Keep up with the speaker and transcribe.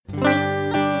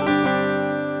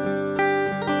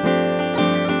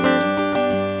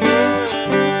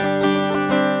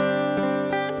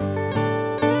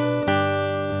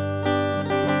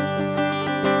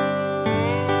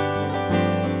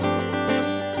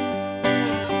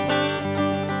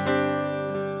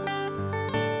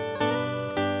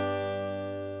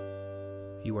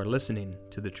are listening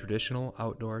to the Traditional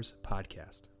Outdoors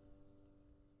Podcast.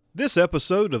 This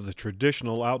episode of the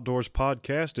Traditional Outdoors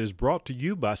Podcast is brought to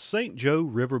you by St. Joe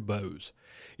River Bows.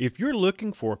 If you're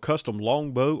looking for a custom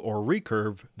longbow or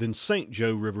recurve, then St.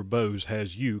 Joe River Bows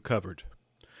has you covered.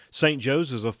 St.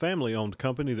 Joe's is a family-owned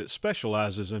company that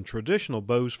specializes in traditional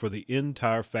bows for the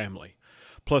entire family.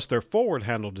 Plus their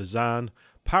forward-handle design,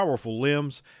 powerful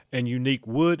limbs, and unique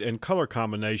wood and color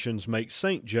combinations make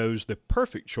St. Joe's the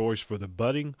perfect choice for the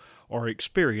budding or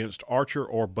experienced archer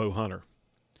or bow hunter.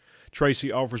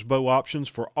 Tracy offers bow options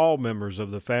for all members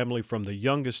of the family from the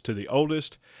youngest to the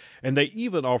oldest, and they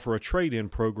even offer a trade-in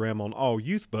program on all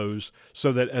youth bows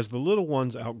so that as the little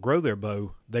ones outgrow their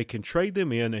bow, they can trade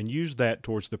them in and use that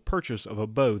towards the purchase of a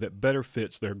bow that better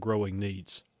fits their growing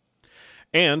needs.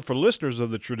 And for listeners of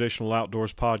the Traditional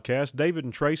Outdoors Podcast, David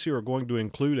and Tracy are going to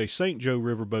include a St. Joe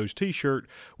River Bows t-shirt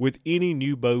with any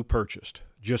new bow purchased.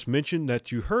 Just mention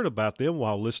that you heard about them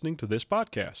while listening to this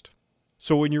podcast.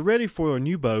 So when you're ready for a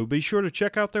new bow, be sure to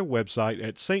check out their website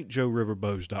at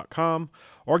stjoeriverbows.com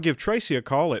or give Tracy a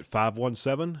call at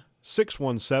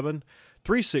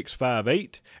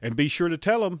 517-617-3658 and be sure to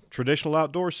tell them Traditional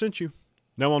Outdoors sent you.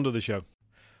 Now on to the show.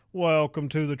 Welcome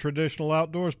to the Traditional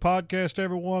Outdoors Podcast,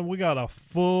 everyone. We got a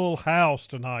full house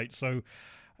tonight, so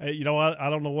I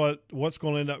don't know what's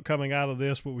going to end up coming out of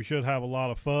this, but we should have a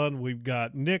lot of fun. We've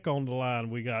got Nick on the line.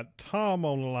 We got Tom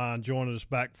on the line joining us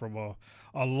back from a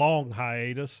long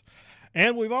hiatus.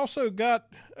 And we've also got,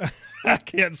 I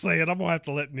can't say it, I'm going to have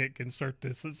to let Nick insert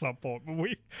this at some point, but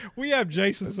we have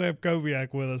Jason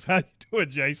Samkowiak with us. How you doing,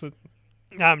 Jason?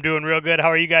 I'm doing real good. How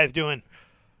are you guys doing?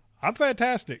 I'm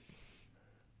fantastic.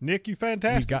 Nick, you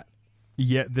fantastic.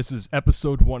 This is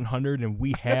episode 100, and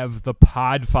we have the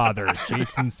Podfather,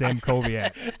 Jason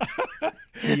Samkowiak.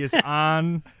 He is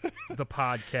on the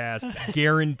podcast,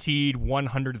 guaranteed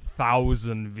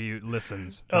 100,000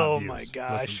 listens. Oh, views, my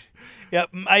gosh. Listens. Yep,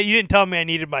 you didn't tell me I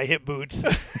needed my hip boots.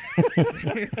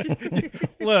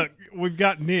 Look, we've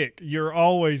got Nick. You're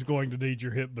always going to need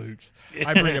your hip boots.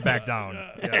 I bring it back down.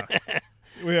 Yeah.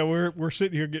 Yeah, we're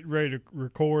sitting here getting ready to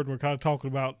record. We're kind of talking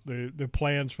about the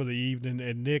plans for the evening,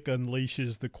 and Nick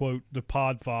unleashes the quote, the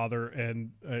Podfather,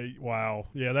 and wow,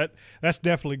 yeah, that's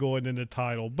definitely going in the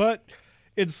title. But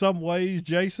in some ways,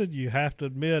 Jason, you have to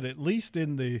admit, at least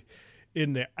in the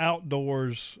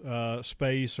outdoors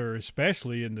space, or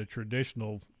especially in the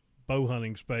traditional bow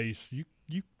hunting space, you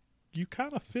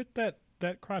kind of fit that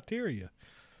criteria.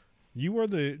 You were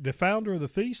the founder of the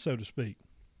feast, so to speak.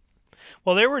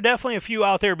 Well, there were definitely a few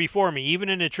out there before me, even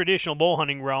in the traditional bow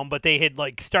hunting realm, but they had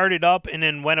started up and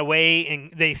then went away,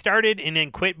 and they started and then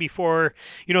quit before,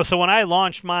 so when I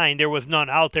launched mine, there was none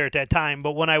out there at that time,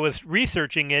 but when I was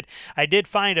researching it, I did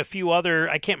find a few other,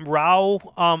 Rao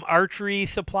Archery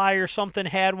Supply or something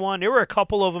had one. There were a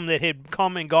couple of them that had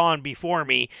come and gone before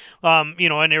me,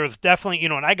 and there was definitely,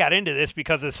 and I got into this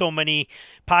because of so many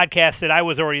podcasts that I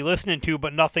was already listening to,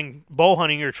 but nothing bow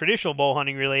hunting or traditional bow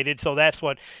hunting related, so that's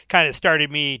what kind of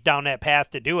started me down that path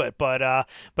to do it. But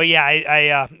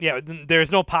yeah,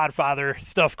 there's no Podfather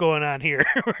stuff going on here.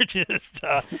 We're just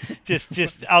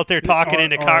out there talking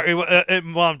in the car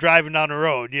while I'm driving down the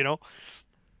road,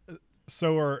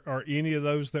 So are any of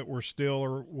those that were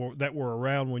still or that were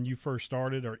around when you first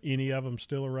started, are any of them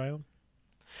still around?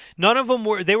 None of them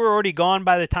were already gone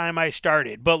by the time I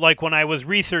started. But when I was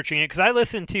researching it, because I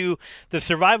listened to the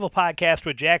Survival Podcast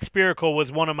with Jack Spirko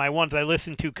was one of my ones I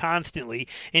listened to constantly.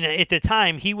 And at the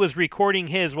time, he was recording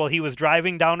his while he was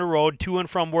driving down the road to and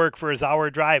from work for his hour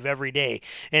drive every day.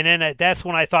 And then that's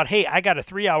when I thought, hey, I got a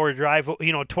 3-hour drive,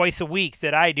 twice a week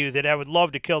that I do that I would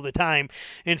love to kill the time.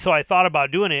 And so I thought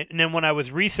about doing it. And then when I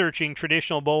was researching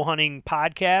traditional bow hunting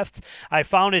podcasts, I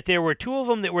found that there were 2 of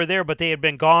them that were there, but they had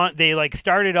been gone. They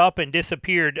started up and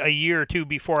disappeared a year or 2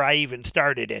 before I even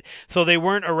started it. So they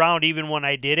weren't around even when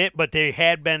I did it, but there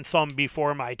had been some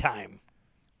before my time.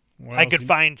 Well, I could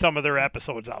find some of their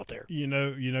episodes out there.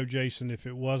 Jason, if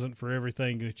it wasn't for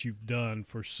everything that you've done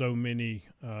for so many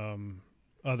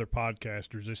other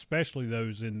podcasters, especially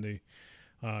those in the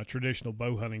traditional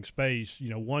bow hunting space,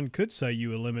 one could say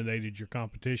you eliminated your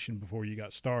competition before you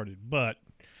got started. But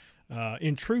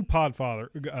in true Podfather,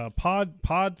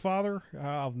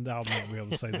 I'll never be able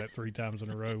to say that 3 times in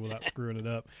a row without screwing it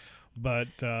up. But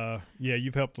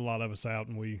you've helped a lot of us out,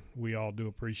 and we all do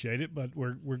appreciate it. But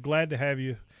we're glad to have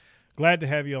you glad to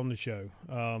have you on the show.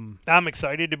 I'm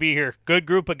excited to be here. Good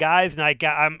group of guys, and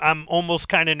I'm almost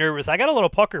kind of nervous. I got a little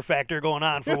pucker factor going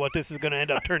on for what this is going to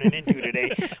end up turning into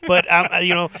today. But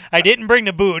I didn't bring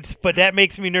the boots, but that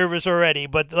makes me nervous already.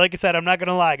 But like I said, I'm not going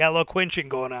to lie, I got a little quenching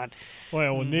going on.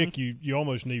 Well, with Nick, you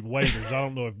almost need waders. I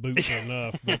don't know if boots are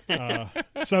enough.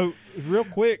 But, so, real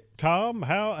quick, Tom,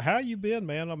 how you been,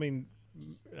 man? I mean,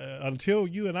 until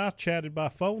you and I chatted by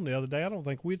phone the other day, I don't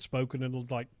think we'd spoken in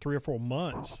like 3 or 4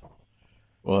 months.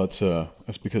 Well,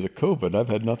 that's because of COVID. I've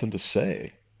had nothing to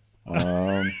say.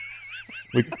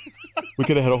 We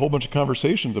could have had a whole bunch of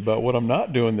conversations about what I'm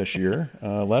not doing this year.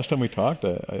 Last time we talked,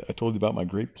 I told you about my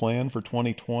great plan for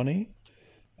 2020.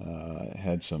 I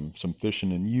had some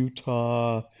fishing in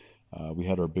Utah. We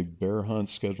had our big bear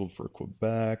hunt scheduled for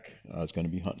Quebec. I was going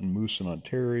to be hunting moose in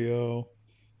Ontario.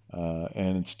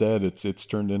 And instead, it's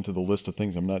turned into the list of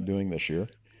things I'm not doing this year.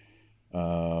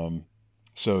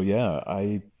 So yeah,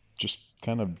 I just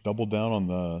kind of doubled down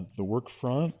on the work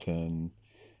front and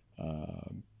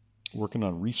working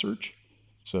on research.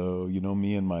 So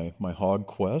me and my hog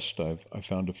quest. I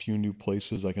found a few new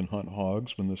places I can hunt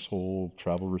hogs when this whole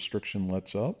travel restriction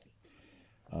lets up.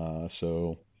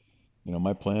 So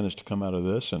my plan is to come out of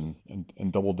this and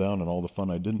double down on all the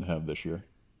fun I didn't have this year.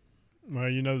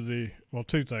 Well,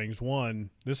 two things.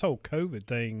 One, this whole COVID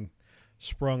thing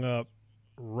sprung up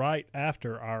right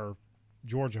after our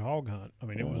Georgia hog hunt. I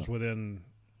mean, it was within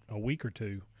a week or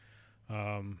two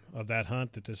of that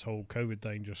hunt that this whole COVID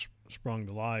thing just sprung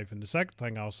to life. And the second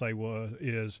thing I'll say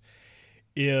is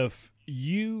if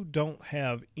you don't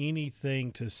have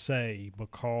anything to say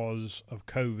because of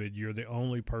COVID, you're the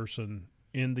only person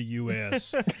in the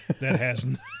U.S. that has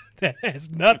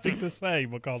nothing to say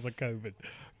because of COVID.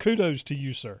 Kudos to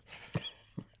you, sir.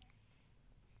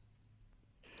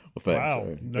 Well, thanks.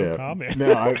 Wow, no comment.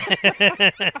 No, I'm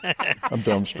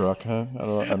dumbstruck, huh? I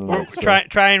don't know. We're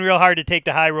trying real hard to take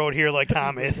the high road here like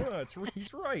Tom is.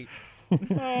 He's right.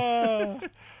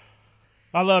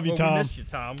 I love you, Tom. We missed you,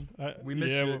 Tom. We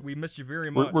missed you. We missed you very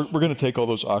much. We're going to take all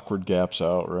those awkward gaps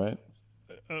out, right?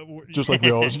 Just like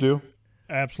we always do.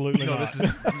 Absolutely not.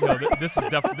 This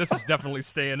is definitely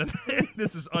staying in.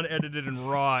 This is unedited and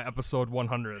raw, episode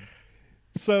 100.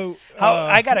 So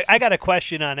I got a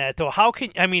question on that though. How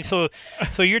can so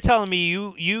you're telling me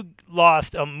you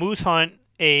lost a moose hunt,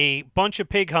 a bunch of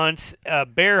pig hunts, a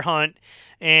bear hunt,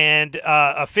 and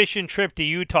a fishing trip to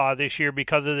Utah this year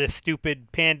because of this stupid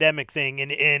pandemic thing,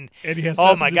 and he has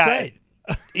oh my to God. say.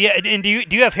 Yeah, and do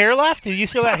you have hair left? Do you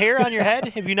still got hair on your head?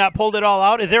 Have you not pulled it all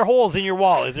out? Is there holes in your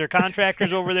wall? Is there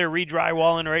contractors over there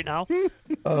re-drywalling right now?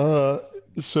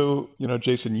 So,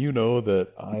 Jason, that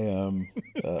I am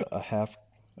a half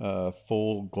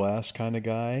full glass kind of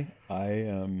guy. I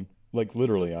am,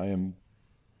 literally, I am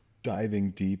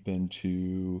diving deep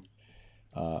into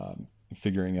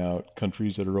figuring out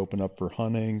countries that are open up for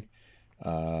hunting.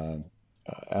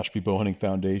 Ashby Bowhunting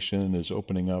Foundation is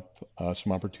opening up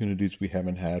some opportunities we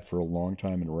haven't had for a long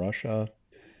time in Russia.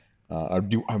 I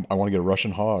want to get a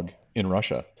Russian hog in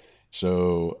Russia.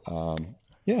 So,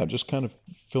 just kind of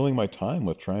filling my time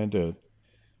with trying to,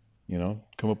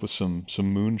 come up with some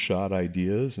moonshot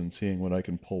ideas and seeing what I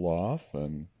can pull off,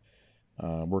 and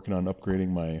working on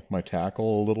upgrading my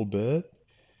tackle a little bit.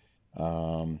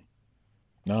 Now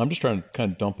I'm just trying to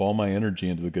kind of dump all my energy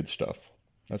into the good stuff.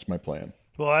 That's my plan.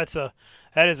 Well,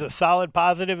 that is a solid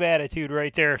positive attitude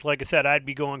right there. Like I said, I'd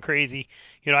be going crazy.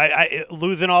 I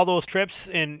losing all those trips,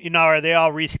 and are they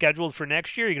all rescheduled for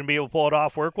next year? Are you gonna be able to pull it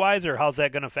off work-wise, or how's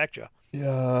that gonna affect you?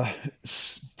 Yeah,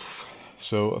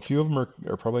 so a few of them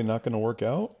are probably not going to work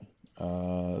out.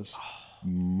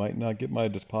 Might not get my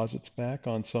deposits back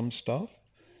on some stuff,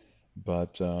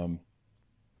 but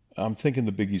I'm thinking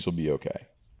the biggies will be okay.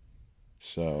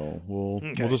 So we'll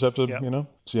just have to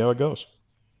see how it goes.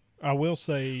 I will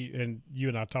say, and you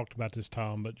and I talked about this,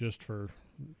 Tom, but just for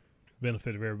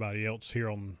benefit of everybody else here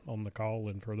on the call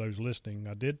and for those listening,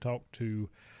 I did talk to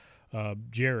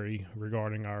Jerry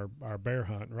regarding our bear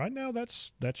hunt. Right now, that's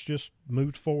just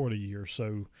moved forward a year,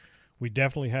 so we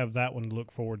definitely have that one to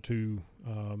look forward to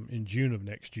in June of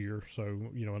next year.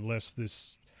 So unless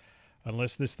this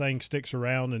thing sticks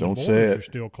around and the borders are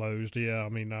still closed, I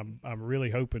mean, I'm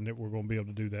really hoping that we're going to be able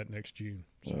to do that next June.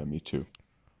 So. Me too.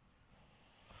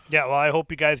 Yeah, well, I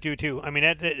hope you guys do too. I mean,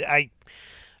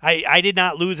 I did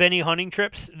not lose any hunting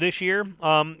trips this year,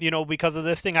 because of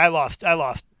this thing. I lost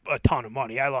a ton of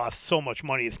money. I lost so much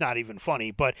money, it's not even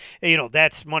funny. But,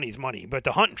 that's money's money. But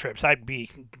the hunting trips,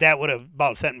 that would have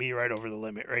about sent me right over the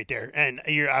limit right there. And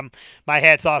my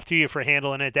hat's off to you for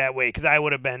handling it that way, because I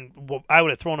would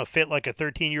have thrown a fit like a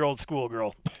 13-year-old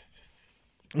schoolgirl.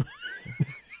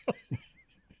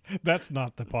 That's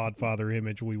not the Podfather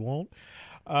image we want.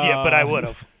 Yeah, but I would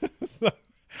have.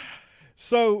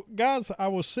 So, guys, I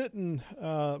was sitting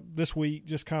this week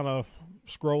just kind of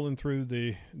scrolling through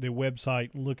the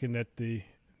website and looking at the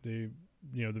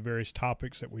various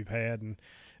topics that we've had, and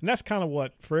that's kind of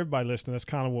what, for everybody listening, that's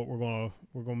kind of what we're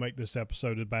gonna make this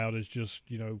episode about, is just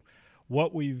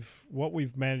what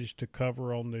we've managed to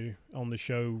cover on the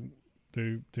show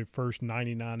the first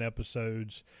 99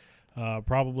 episodes.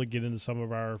 Probably get into some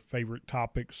of our favorite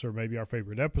topics, or maybe our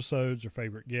favorite episodes or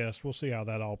favorite guests. We'll see how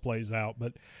that all plays out.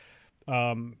 But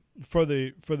for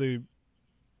the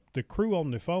crew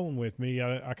on the phone with me,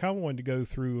 I kind of wanted to go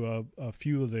through a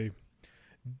few of the,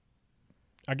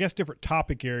 I guess, different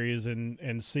topic areas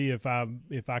and see if I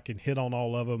can hit on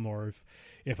all of them, or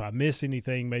if I miss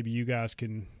anything, maybe you guys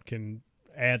can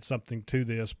add something to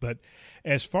this. But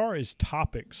as far as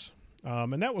topics,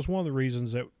 and that was one of the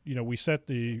reasons that we set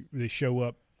the show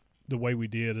up the way we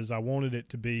did, is I wanted it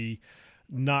to be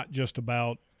not just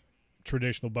about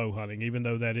traditional bow hunting, even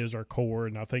though that is our core,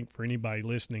 and I think for anybody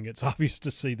listening, it's obvious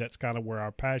to see that's kind of where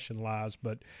our passion lies.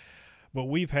 But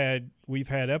we've had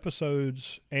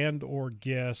episodes and or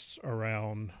guests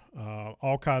around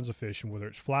all kinds of fishing, whether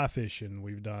it's fly fishing,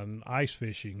 we've done ice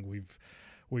fishing,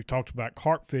 we've talked about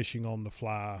carp fishing on the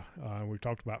fly, we've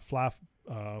talked about fly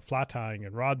tying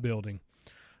and rod building.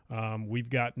 We've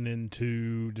gotten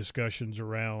into discussions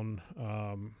around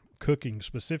cooking,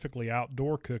 specifically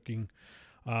outdoor cooking.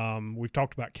 We've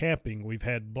talked about camping. We've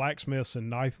had blacksmiths and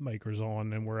knife makers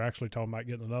on, and we're actually talking about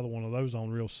getting another one of those on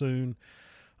real soon.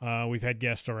 We've had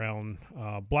guests around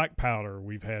black powder.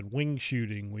 We've had wing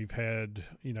shooting. We've had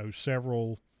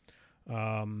several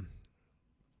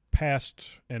past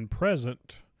and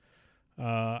present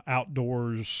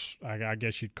outdoors, I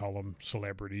guess you'd call them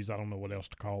celebrities. I don't know what else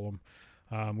to call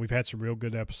them. We've had some real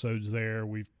good episodes there.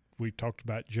 We've talked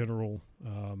about general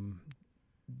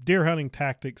deer hunting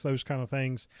tactics, those kind of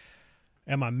things.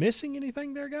 Am I missing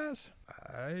anything there, guys?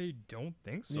 I don't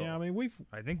think so. Yeah, I mean,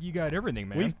 I think you got everything,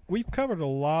 man. We've covered a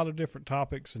lot of different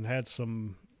topics and had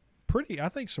some pretty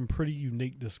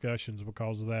unique discussions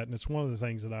because of that. And it's one of the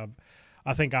things that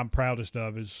I think I'm proudest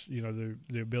of, is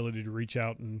the ability to reach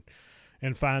out and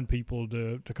find people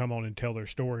to come on and tell their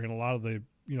story. And a lot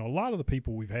of the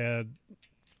people we've had,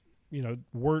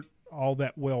 weren't all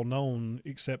that well known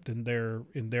except in their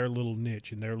little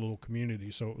niche, in their little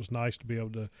community. So it was nice to be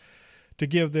able to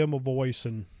give them a voice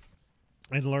and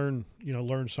learn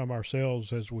some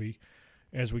ourselves as we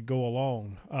go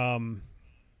along.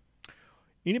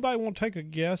 Anybody want to take a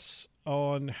guess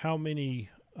on how many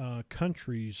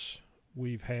countries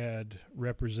we've had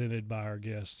represented by our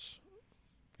guests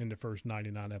in the first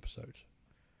 99 episodes?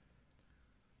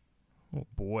 Oh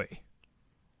boy,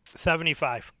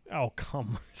 75. Oh,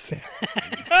 come on.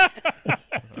 I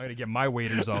gotta get my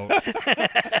waders out.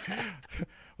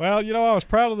 Well, I was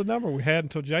proud of the number we had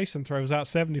until Jason throws out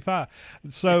 75.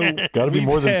 So got to be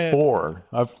more than 4.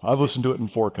 I've listened to it in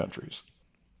 4 countries.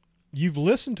 You've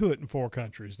listened to it in 4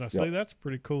 countries. Now, Yep. see, that's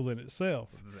pretty cool in itself.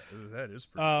 That is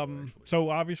pretty cool, actually. So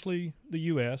obviously the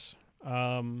U.S.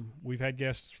 We've had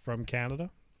guests from Canada.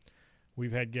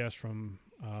 We've had guests from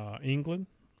England,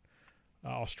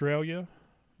 Australia,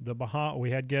 the Bahamas. We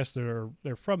had guests they're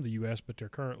from the U.S., but they're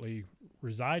currently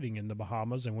residing in the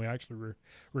Bahamas, and we actually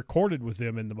recorded with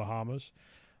them in the Bahamas,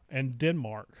 and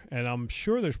Denmark. And I'm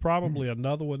sure there's probably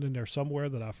another one in there somewhere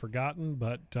that I've forgotten,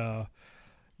 but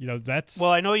that's...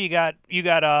 Well, I know you got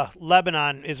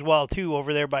Lebanon as well too,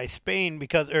 over there by Spain,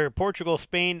 or Portugal,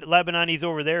 Spain, Lebanon. He's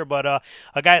over there, but a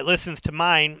guy that listens to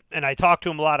mine, and I talk to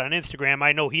him a lot on Instagram.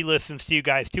 I know he listens to you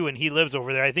guys too, and he lives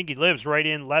over there. I think he lives right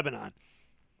in Lebanon.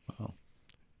 Oh.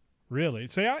 Really?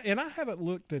 See, I haven't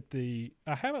looked at the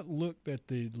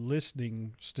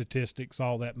listening statistics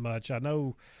all that much. I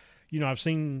know, I've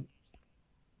seen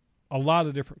a lot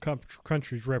of different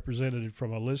countries represented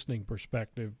from a listening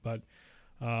perspective, but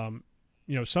some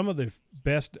of the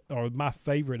best, or my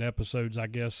favorite episodes, I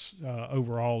guess,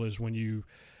 overall, is when you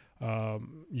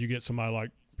get somebody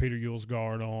like Peter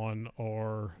Yulsgaard on,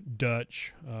 or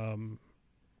Dutch.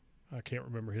 I can't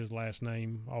remember his last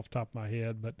name off the top of my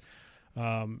head, but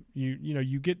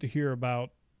you get to hear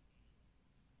about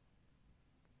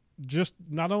just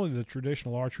not only the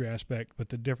traditional archery aspect, but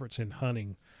the difference in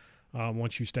hunting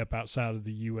once you step outside of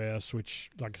the U.S., which,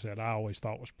 like I said, I always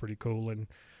thought was pretty cool, and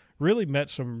really met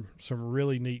some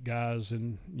really neat guys.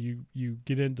 And you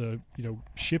get into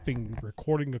shipping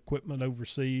recording equipment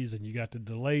overseas, and you got the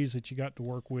delays that you got to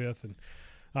work with, and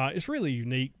it's really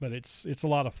unique, but it's a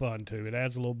lot of fun too. It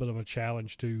adds a little bit of a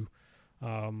challenge to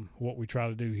what we try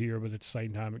to do here, but at the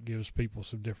same time, it gives people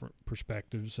some different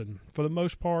perspectives. And for the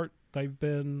most part, they've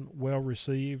been well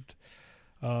received.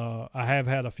 I have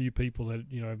had a few people that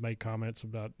have made comments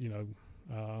about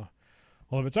well,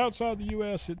 if it's outside the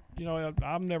U.S.,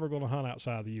 I'm never going to hunt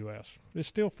outside the U.S. It's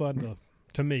still fun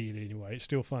to me anyway. It's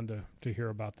still fun to hear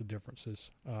about the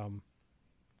differences.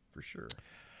 For sure.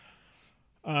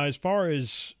 As far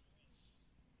as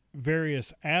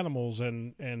various animals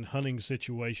and hunting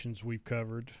situations we've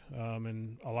covered,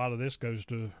 and a lot of this goes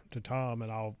to Tom,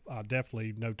 and I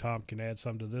definitely know Tom can add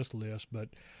some to this list, but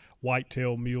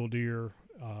whitetail, mule deer,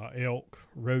 elk,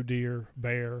 roe deer,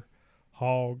 bear,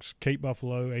 hogs, Cape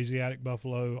buffalo, Asiatic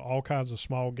buffalo, all kinds of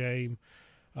small game.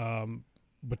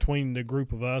 Between the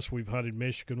group of us, we've hunted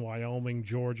Michigan, Wyoming,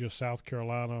 Georgia, South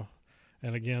Carolina,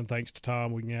 and again, thanks to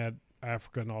Tom, we can add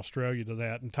Africa and Australia to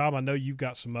that. And Tom, I know you've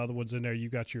got some other ones in there. You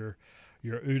got your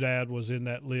Udad was in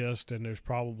that list, and there's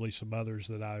probably some others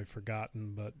that I've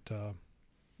forgotten. But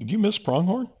did you miss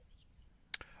pronghorn?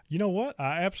 You know what?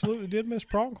 I absolutely did miss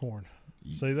pronghorn.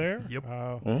 See there? Yep.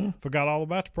 Forgot all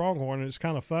about the pronghorn. And it's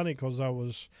kind of funny because I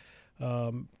was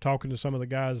talking to some of the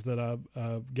guys that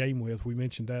I game with. We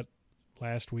mentioned that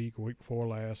last week or week before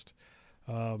last,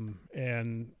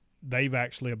 and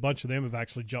a bunch of them have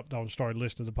actually jumped on and started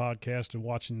listening to the podcast and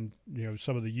watching,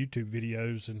 some of the YouTube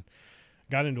videos, and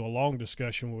got into a long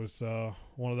discussion with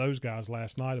one of those guys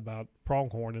last night about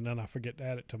pronghorn, and then I forget to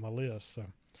add it to my list. So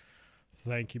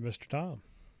thank you, Mr. Tom.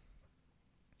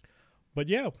 But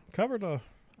yeah,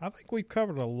 I think we've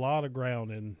covered a lot of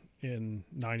ground in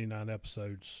 99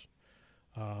 episodes,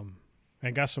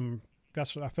 and got some.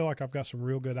 I feel like I've got some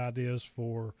real good ideas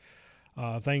for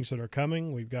things that are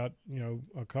coming. We've got,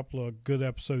 a couple of good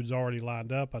episodes already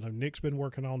lined up. I know Nick's been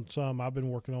working on some. I've been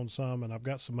working on some, and I've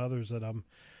got some others that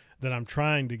I'm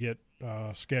trying to get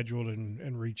scheduled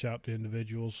and reach out to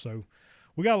individuals. So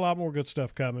we got a lot more good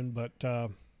stuff coming. But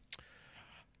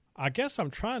I guess I'm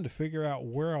trying to figure out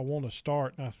where I want to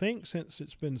start. And I think since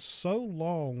it's been so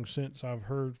long since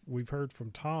we've heard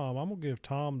from Tom, I'm gonna give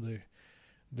Tom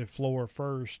the floor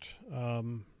first.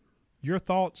 Your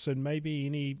thoughts and maybe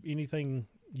anything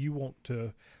you want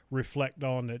to reflect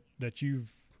on that you've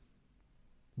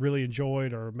really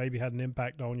enjoyed or maybe had an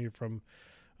impact on you from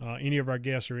any of our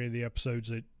guests or any of the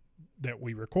episodes that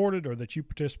we recorded or that you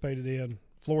participated in.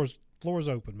 Floor's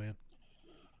open, man.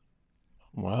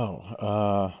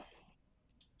 Wow.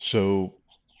 So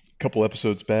a couple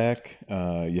episodes back,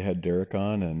 you had Derek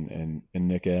on, and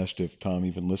Nick asked if Tom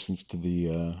even listens to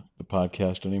the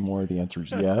podcast anymore. The answer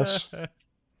is yes.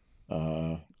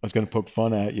 I was going to poke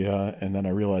fun at you, and then I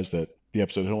realized that the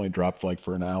episode had only dropped like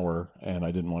for an hour, and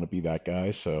I didn't want to be that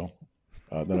guy, so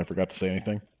then I forgot to say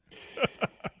anything.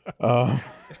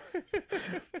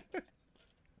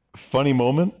 Funny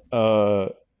moment.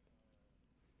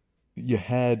 You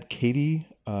had Katie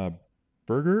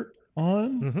Bergert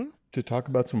on to talk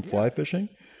about some fly fishing.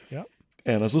 Yep.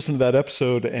 And I was listening to that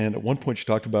episode, and at one point she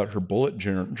talked about her bullet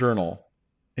journal,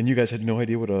 and you guys had no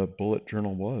idea what a bullet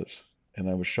journal was. And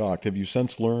I was shocked. Have you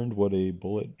since learned what a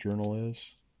bullet journal is?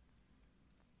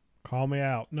 Call me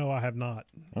out. No, I have not.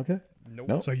 Okay. Nope.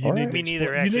 Nope. So you All need right. Me neither,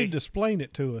 you actually. need to explain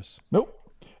it to us. Nope.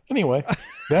 Anyway,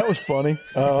 that was funny.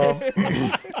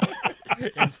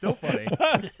 And still funny.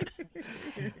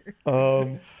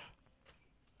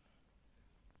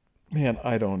 Man,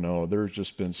 I don't know. There's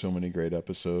just been so many great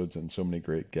episodes and so many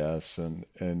great guests, and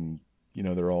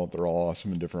they're all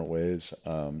awesome in different ways.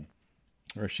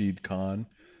 Rashid Khan,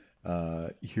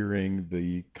 hearing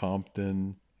the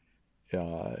Compton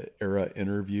era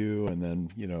interview, and then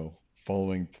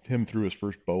following him through his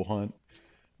first bow hunt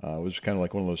was kind of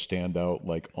like one of those standout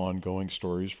like ongoing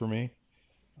stories for me.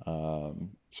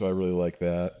 So I really like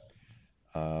that.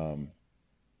 I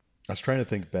was trying to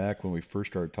think back when we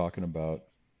first started talking about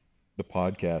the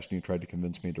podcast, and you tried to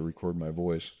convince me to record my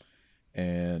voice.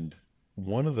 And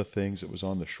one of the things that was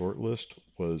on the short list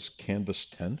was canvas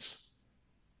tents.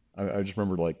 I just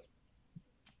remember like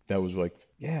that was like,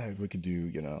 yeah, we could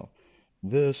do,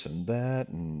 this and that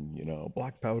and,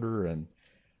 black powder. And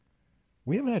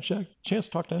we haven't had a chance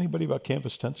to talk to anybody about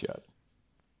canvas tents yet.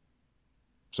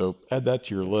 So add that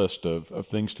to your list of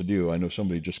things to do. I know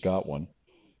somebody just got one.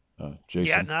 Jason.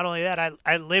 Yeah, not only that,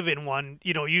 I live in one,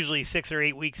 usually 6 or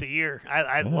 8 weeks a year.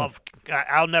 Yeah.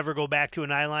 I'll never go back to a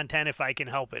nylon tent if I can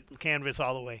help it. Canvas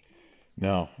all the way.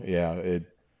 No, yeah,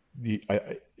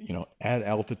 add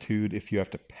altitude if you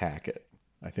have to pack it.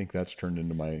 I think that's turned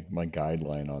into my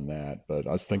guideline on that. But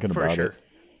I was thinking For about sure. it,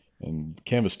 and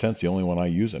canvas tent's the only one I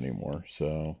use anymore.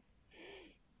 So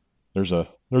there's a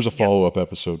follow-up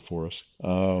episode for us.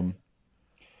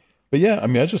 But yeah, I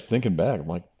mean, I was just thinking back.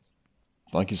 I'm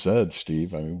like you said,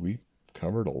 Steve. I mean, we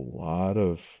covered a lot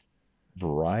of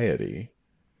variety,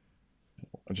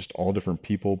 just all different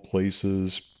people,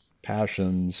 places,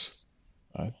 passions.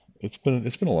 It's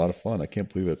been a lot of fun. I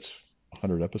can't believe it's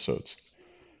 100 episodes. Yeah,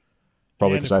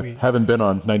 Probably and because if I we haven't been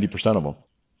on 90% of them.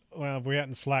 well, if we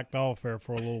hadn't slacked off there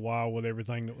for a little while with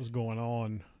everything that was going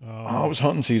on, Oh, it was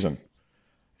hunting season.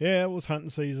 yeah, it was hunting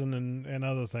season and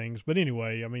other things. But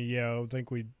anyway, I mean, yeah, I think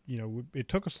it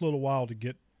took us a little while to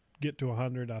get to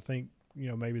 100. I think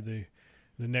maybe the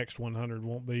next 100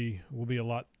 will be a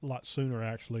lot sooner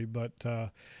actually. But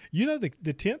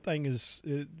the tent thing is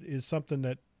something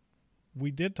that we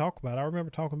did talk about. I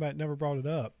remember talking about it, never brought it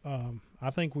up. I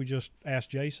think we just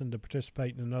asked Jason to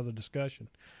participate in another discussion.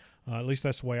 At least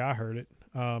that's the way I heard it.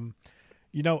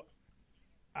 You know,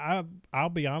 I'll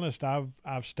be honest.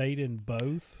 I've stayed in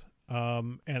both,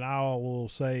 and I will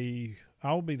say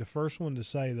I'll be the first one to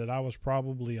say that I was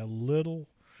probably a little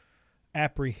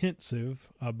apprehensive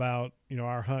about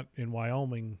our hunt in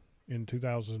Wyoming in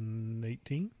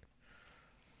 2018.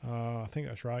 I think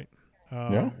that's right.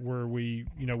 Yeah. Where we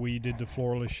did the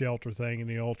floorless shelter thing and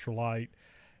the ultralight.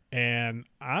 And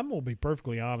I'm going to be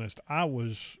perfectly honest, I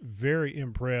was very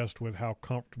impressed with how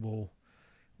comfortable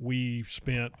we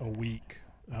spent a week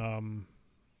in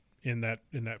that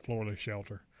floorless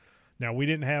shelter. Now, we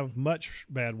didn't have much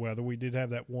bad weather. We did have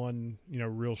that one,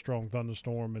 real strong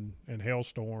thunderstorm and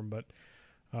hailstorm. But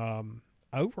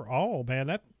overall,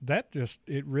 man, that just,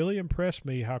 it really impressed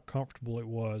me how comfortable it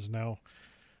was. Now,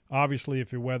 obviously,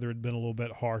 if your weather had been a little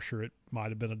bit harsher, it might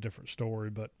have been a different story.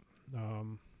 But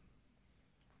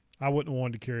I wouldn't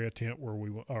want to carry a tent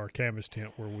or a canvas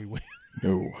tent where we went.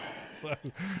 No, So,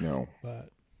 no.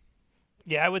 but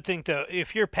Yeah, I would think that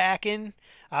if you're packing,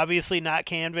 obviously not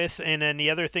canvas, and then the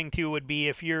other thing too would be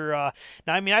if you're. Now,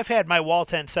 I mean, I've had my wall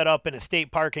tent set up in a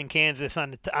state park in Kansas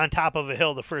on top of a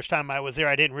hill. The first time I was there,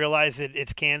 I didn't realize that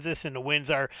it's Kansas and the winds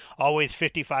are always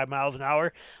 55 miles an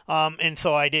hour, and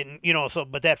so I didn't,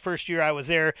 But that first year I was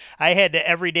there, I had to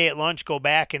every day at lunch go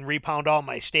back and repound all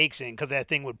my stakes in because that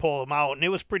thing would pull them out, and it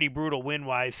was pretty brutal wind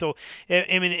wise. So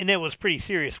I mean, and it was pretty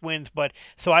serious winds. But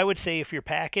so I would say if you're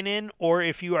packing in, or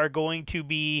if you are going to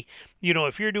be,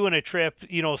 if you're doing a trip,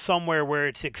 somewhere where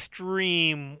it's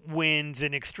extreme winds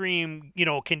and extreme,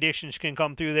 conditions can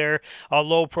come through there, a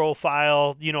low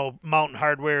profile, Mountain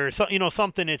Hardware, so,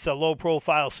 something, it's a low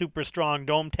profile, super strong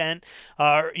dome tent,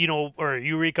 or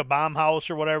Eureka bomb house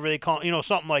or whatever they call it,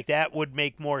 something like that would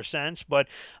make more sense. But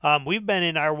we've been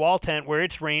in our wall tent where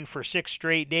it's rained for 6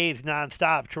 straight days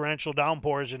nonstop, torrential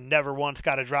downpours, and never once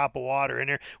got a drop of water in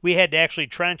there. We had to actually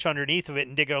trench underneath of it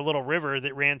and dig a little river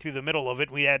that ran through the middle of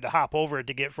it. We had to hop over it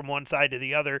to get from one side to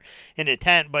the other in a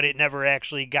tent, but it never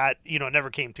actually got, never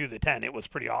came through the tent. It was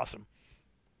pretty awesome.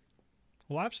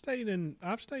 well, I've stayed in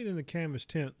the canvas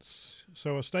tents.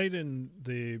 So I stayed in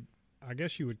I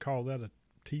guess you would call that a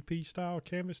teepee style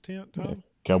canvas tent, Tom.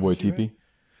 Cowboy That you had? teepee.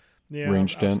 Yeah,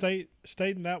 Range I've tent.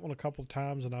 stayed in that one a couple of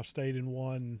times, and I've stayed in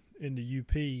one in the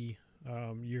UP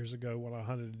years ago when I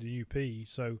hunted the UP.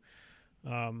 So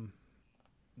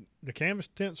the canvas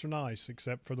tents are nice,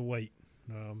 except for the weight.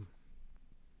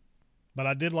 But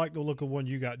I did like the look of one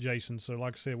you got, Jason. So,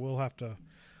 like I said, we'll have to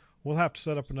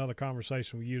set up another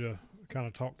conversation with you to kind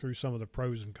of talk through some of the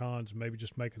pros and cons, and maybe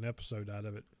just make an episode out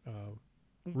of it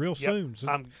real soon.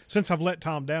 Since I've let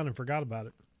Tom down and forgot about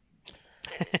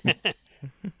it.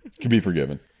 Can be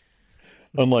forgiven.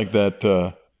 Unlike that,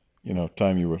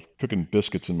 time you were cooking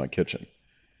biscuits in my kitchen.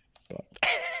 But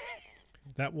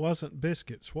That wasn't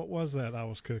biscuits. What was that I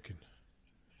was cooking?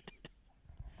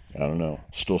 I don't know.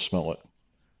 Still smell it.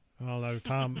 I don't know,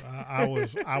 Tom. I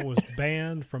was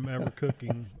banned from ever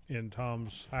cooking in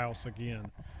Tom's house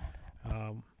again.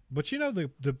 But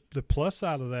the plus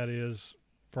side of that is,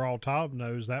 for all Tom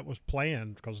knows, that was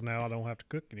planned because now I don't have to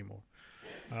cook anymore.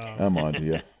 I'm on to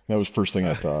you. That was first thing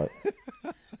I thought.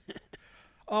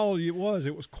 Oh, it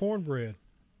was cornbread.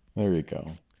 There you go.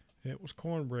 It was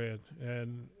cornbread,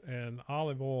 and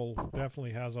olive oil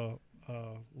definitely has a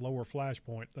lower flash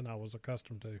point than I was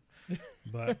accustomed to.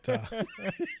 But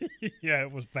yeah,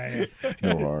 it was bad.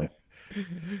 No harm.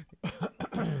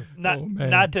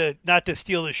 Not to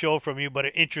steal the show from you, but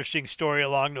an interesting story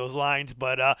along those lines.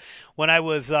 But when I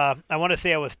was, I want to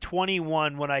say I was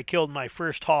 21 when I killed my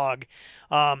first hog.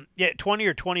 20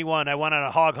 or 21, I went on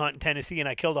a hog hunt in Tennessee and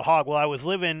I killed a hog. Well, I was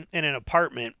living in an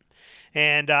apartment.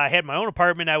 And I had my own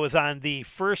apartment. I was on the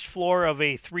first floor of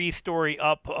a 3-story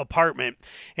up apartment.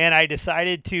 And I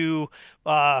decided to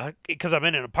because I'm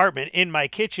in an apartment, in my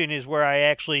kitchen is where I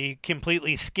actually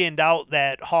completely skinned out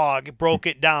that hog, broke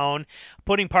it down,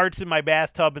 putting parts in my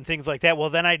bathtub and things like that. Well,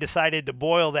 then I decided to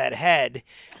boil that head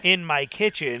in my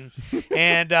kitchen,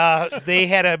 and they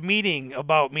had a meeting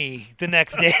about me the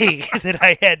next day that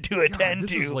I had to attend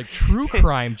this to. is like true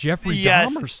crime, Jeffrey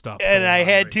Yes, Dahmer stuff. and going I on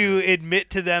had right to here. admit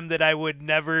to them that I would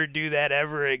never do that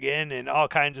ever again, and all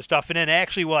kinds of stuff. And then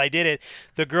actually, while I did it,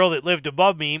 the girl that lived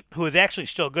above me, who is actually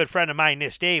still a good friend of mine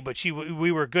this day, but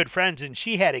we were good friends, and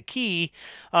she had a key,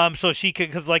 so she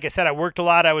could, because like I said, I worked a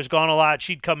lot, I was gone a lot.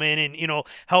 She'd come in and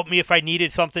help me if I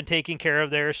needed something taken care of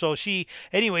there. So she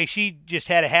just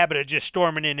had a habit of just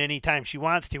storming in anytime she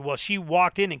wants to. Well, she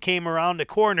walked in and came around the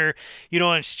corner,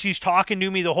 and she's talking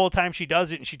to me the whole time she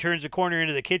does it, and she turns the corner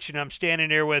into the kitchen. I'm standing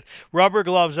there with rubber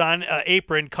gloves on,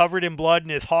 apron covered in blood,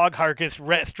 and this hog carcass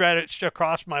stretched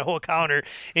across my whole counter.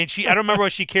 And I don't remember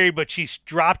what she carried, but she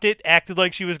dropped it, acted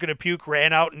like she was going to puke,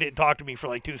 ran out, and didn't talk to me for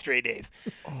like 2 straight days.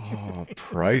 Oh,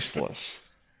 priceless.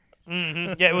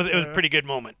 Yeah, it was a pretty good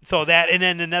moment. So that, and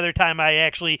then another time I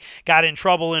actually got in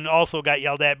trouble and also got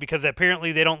yelled at because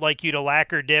apparently they don't like you to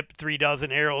lacquer dip 3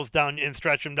 dozen arrows down and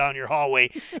stretch them down your hallway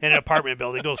in an apartment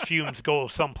building. Those fumes go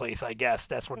someplace, I guess.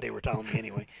 That's what they were telling me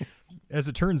anyway. As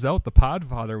it turns out, the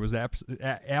Podfather was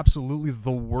absolutely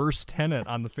the worst tenant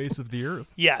on the face of the earth.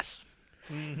 Yes.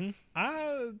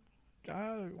 Well,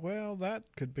 that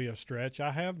could be a stretch.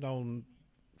 I have known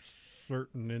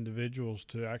certain individuals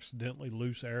to accidentally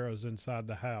loose arrows inside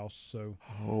the house. So,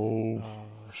 Oh,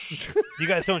 You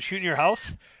guys don't shoot in your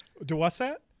house? what's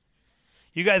that?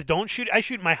 You guys don't shoot? I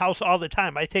shoot in my house all the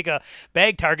time. I take a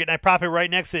bag target and I prop it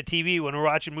right next to the TV when we're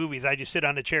watching movies. I just sit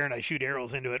on a chair and I shoot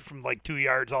arrows into it from like 2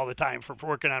 yards all the time for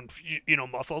working on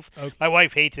muscles. Okay. My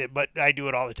wife hates it, but I do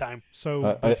it all the time.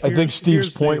 So I think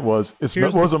Steve's point was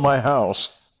it wasn't my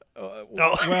house.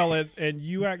 Well, and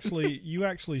you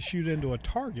actually shoot into a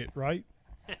target, right,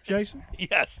 Jason?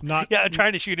 Yes. Not- I'm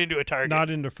trying to shoot into a target. Not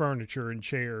into furniture and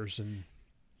chairs and.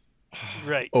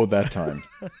 Right. Oh, that time.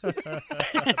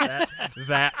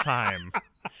 That time.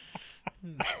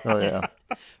 Oh yeah.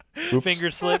 Oops. Finger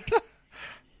slip.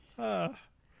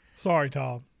 Sorry,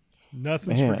 Tom.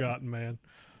 Nothing's Man. forgotten, man.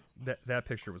 That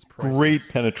picture was priceless. Great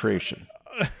penetration.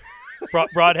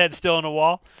 Broadhead still in the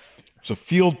wall. It's a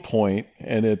field point,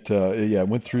 and it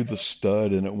went through the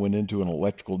stud, and it went into an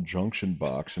electrical junction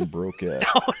box and broke it.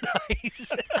 Oh,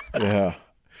 nice. Yeah.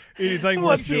 Anything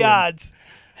worth What's doing. the odds?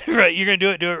 Right. You're going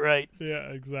to do it right. Yeah,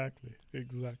 exactly.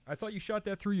 I thought you shot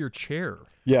that through your chair.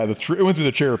 Yeah, it went through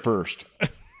the chair first.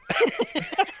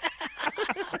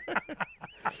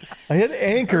 I had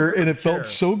anchor, and it felt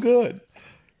so good.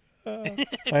 I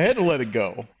had to let it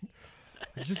go.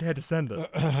 You just had to send it.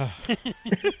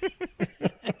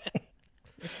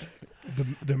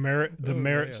 The merits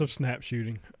man. of snap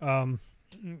shooting. I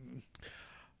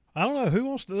don't know who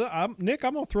wants to. Nick,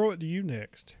 I'm gonna throw it to you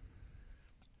next.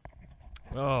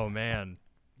 Oh man,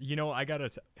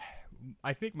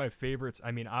 I think my favorites.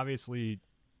 I mean, obviously,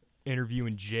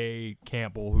 interviewing Jay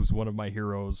Campbell, who's one of my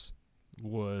heroes,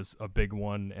 was a big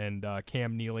one, and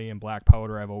Cam Neely and Black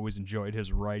Powder. I've always enjoyed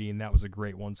his writing. That was a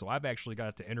great one. So I've actually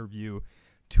got to interview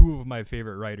 2 of my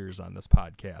favorite writers on this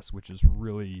podcast, which is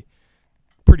really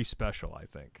pretty special, I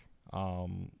think.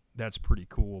 That's pretty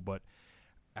cool. But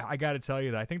I got to tell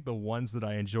you that I think the ones that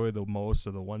I enjoy the most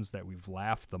are the ones that we've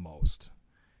laughed the most.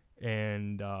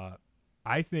 And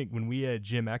I think when we had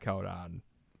Jim Eckhout on,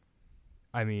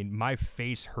 I mean, my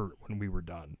face hurt when we were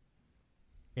done.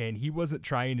 And he wasn't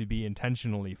trying to be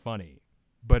intentionally funny,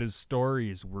 but his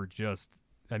stories were just,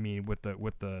 I mean, with the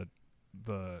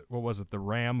what was it, the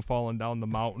ram falling down the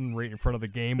mountain right in front of the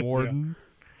game warden.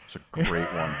 It's a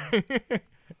great one.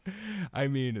 I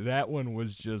mean, that one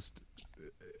was just,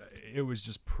 it was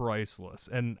just priceless.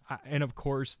 And of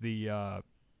course the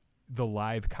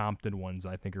live Compton ones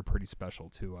I think are pretty special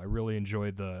too. I really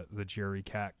enjoyed the Jerry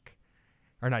Brum.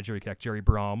 There are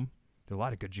a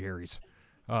lot of good Jerrys.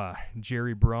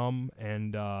 Jerry Brum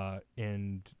and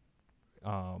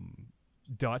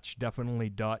Dutch, definitely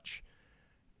Dutch.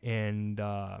 And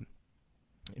the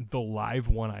live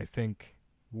one, I think,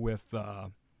 with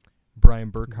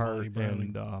Brian Burkhart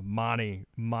and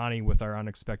Monty with our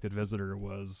unexpected visitor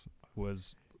was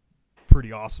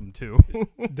pretty awesome too.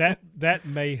 that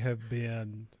may have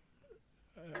been.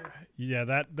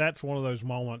 That's one of those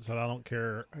moments that I don't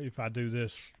care if I do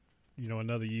this,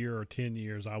 another year or 10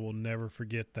 years, I will never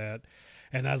forget that.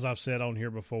 And as I've said on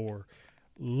here before,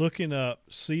 looking up,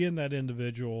 seeing that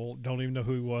individual, don't even know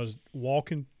who he was,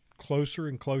 walking closer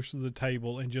and closer to the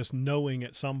table and just knowing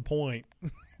at some point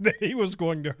that he was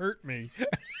going to hurt me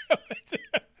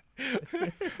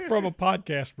from a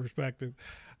podcast perspective.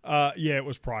 Yeah, it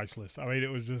was priceless. I mean,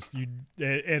 it was just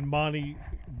and Monty,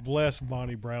 bless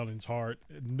Monty Browning's heart.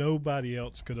 Nobody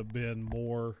else could have been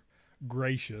more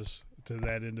gracious to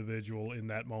that individual in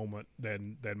that moment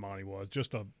than Monty was.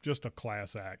 Just a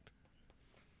class act.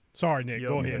 Sorry, Nick.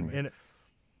 Go ahead. And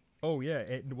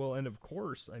and of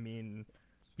course, I mean,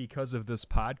 because of this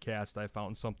podcast, I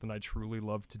found something I truly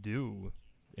love to do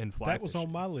in fly That was fishing.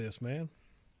 on my list, man.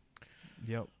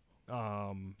 Yep.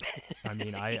 I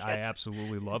mean, I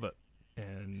absolutely love it.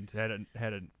 And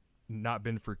had it not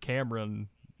been for Cameron,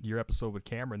 your episode with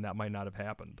Cameron, that might not have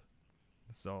happened.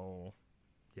 So,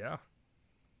 yeah,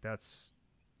 that's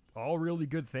all really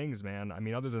good things, man. I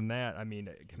mean, other than that, I mean,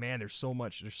 man, there's so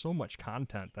much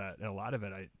content that, and a lot of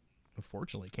it I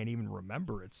unfortunately can't even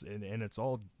remember. And it's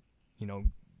all,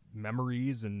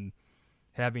 memories and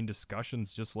having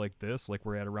discussions just like this, like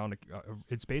we're at around.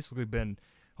 It's basically been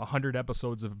 100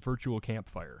 episodes of virtual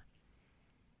campfire,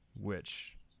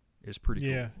 which is pretty cool.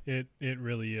 Yeah, it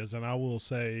really is. And I will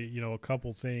say, a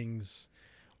couple things.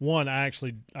 One,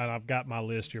 I've got my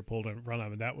list here pulled in front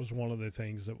of me. That was one of the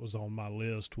things that was on my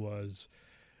list was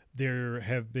there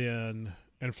have been,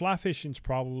 and fly fishing's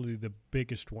probably the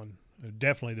biggest one,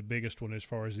 definitely the biggest one as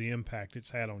far as the impact it's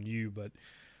had on you. But,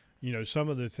 some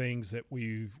of the things that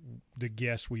the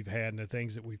guests we've had and the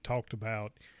things that we've talked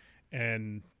about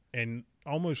and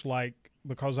almost like,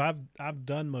 because I've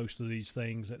done most of these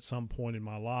things at some point in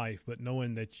my life, but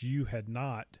knowing that you had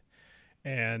not,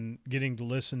 and getting to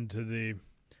listen to the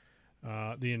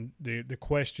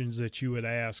questions that you would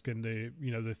ask and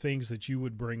the things that you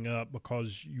would bring up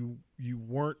because you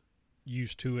weren't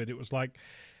used to it. It was like,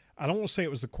 I don't want to say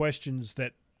it was the questions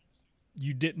that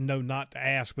you didn't know not to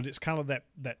ask, but it's kind of that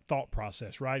thought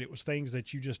process, right? It was things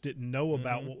that you just didn't know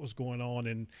about what was going on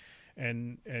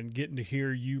and getting to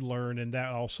hear you learn, and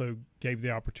that also gave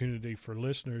the opportunity for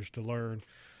listeners to learn.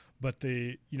 But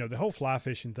the whole fly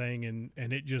fishing thing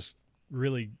and it just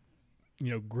really,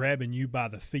 grabbing you by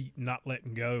the feet and not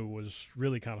letting go was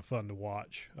really kind of fun to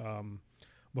watch,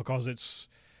 because it's,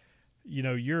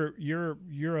 you're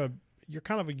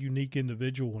kind of a unique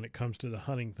individual when it comes to the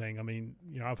hunting thing. I mean,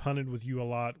 I've hunted with you a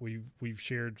lot. We've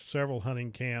shared several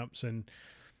hunting camps and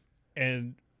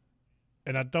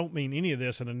I don't mean any of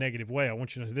this in a negative way. I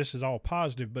want you to know this is all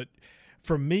positive. But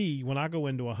for me, when I go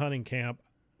into a hunting camp,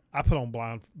 I put on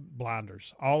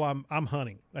blinders. I'm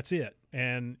hunting. That's it.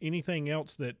 And anything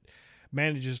else that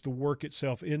manages to work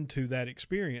itself into that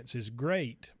experience is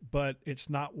great, but it's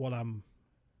not what I'm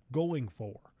going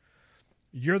for.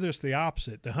 You're just the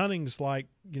opposite. The hunting's like,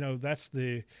 that's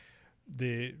the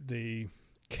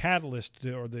catalyst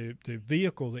or the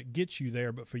vehicle that gets you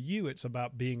there, but for you it's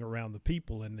about being around the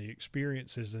people and the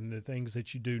experiences and the things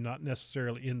that you do, not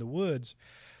necessarily in the woods.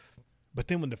 But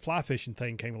then when the fly fishing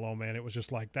thing came along, man, it was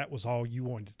just like that was all you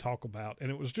wanted to talk about, and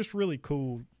it was just really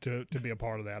cool to be a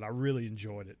part of that. I really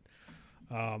enjoyed it.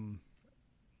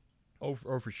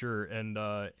 For sure, and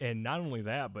not only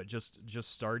that, but just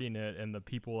starting it and the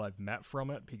people I've met from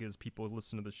it, because people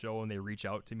listen to the show and they reach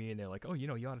out to me and they're like, oh,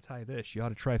 you ought to try this, you ought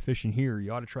to try fishing here,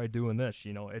 you ought to try doing this.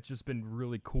 It's just been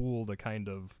really cool to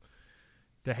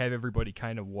have everybody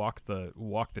kind of walk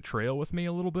the trail with me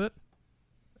a little bit,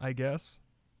 I guess.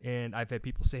 And I've had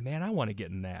people say, man, I want to get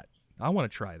in that, I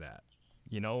want to try that,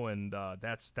 and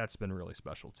that's been really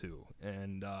special too.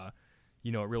 And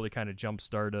it really kind of jump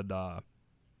started.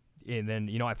 And then,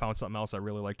 I found something else I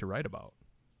really like to write about.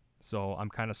 So I'm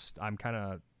kind of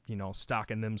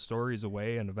stocking them stories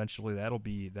away, and eventually that'll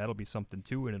be something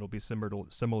too, and it'll be similar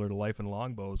to Life in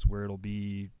Longbows, where it'll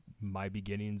be my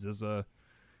beginnings as a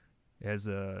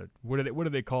what do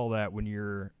they call that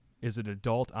when is it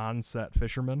adult onset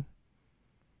fisherman?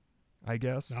 I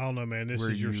guess. I don't know, man. This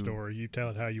is your story. You tell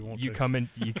it how you want to. You come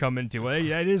into it.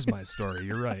 Yeah, it is my story.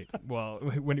 You're right. Well,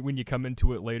 when you come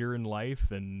into it later in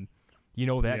life, and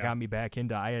got me back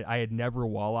into. I had never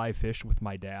walleye fished with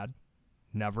my dad,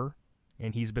 never,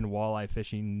 and he's been walleye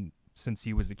fishing since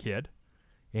he was a kid,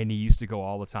 and he used to go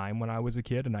all the time when I was a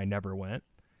kid, and I never went.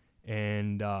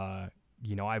 And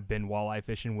I've been walleye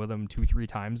fishing with him 2-3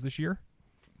 times this year,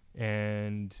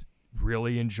 and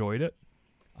really enjoyed it.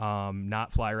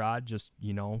 Not fly rod, just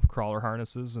crawler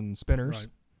harnesses and spinners. Right.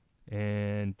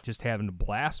 And just having a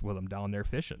blast with him down there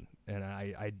fishing. And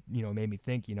I made me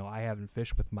think, I haven't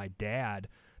fished with my dad.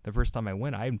 The first time I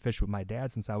went, I hadn't fished with my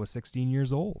dad since I was 16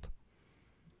 years old.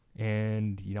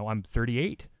 And, I'm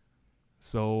 38.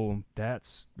 So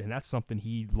that's something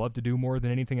he'd love to do more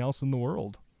than anything else in the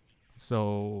world.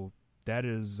 So that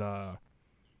is,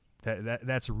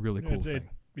 that's a really cool thing.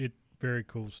 Very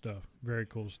cool stuff. Very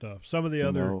cool stuff. Some of the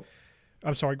other,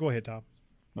 I'm sorry, go ahead, Tom.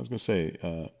 I was going to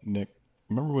say, Nick,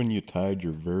 remember when you tied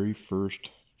your very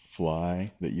first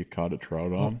fly that you caught a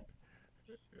trout on.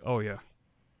 Oh yeah.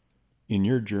 In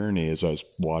your journey, as I was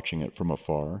watching it from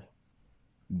afar,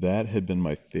 that had been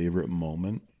my favorite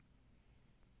moment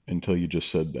until you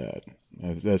just said that.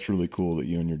 That's really cool that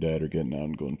you and your dad are getting out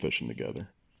and going fishing together.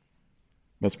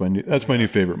 That's my new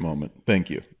favorite moment. Thank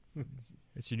you.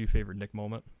 It's your new favorite Nick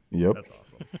moment. Yep. That's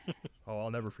awesome. Oh, I'll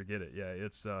never forget it. Yeah,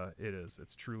 it is.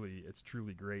 It's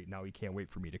truly great. Now he can't wait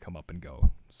for me to come up and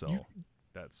go. So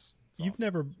that's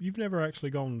awesome. You've never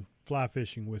actually gone fly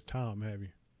fishing with Tom, have you?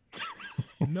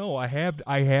 No, I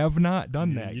have not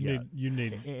done that yet. You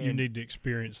need to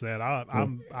experience that.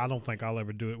 I don't think I'll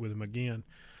ever do it with him again.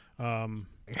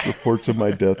 Reports of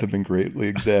my death have been greatly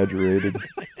exaggerated.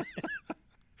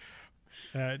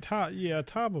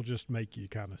 Tom will just make you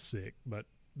kind of sick, but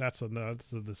that's a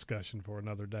discussion for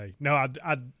another day. No,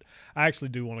 I actually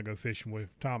do want to go fishing with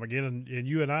Tom again, and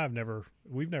you and I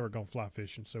we've never gone fly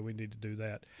fishing, so we need to do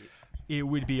that. It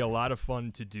would be a lot of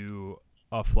fun to do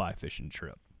a fly fishing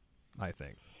trip, I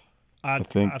think. I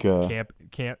think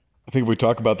if we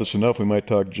talk about this enough, we might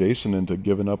talk Jason into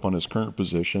giving up on his current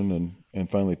position and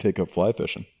finally take up fly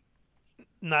fishing.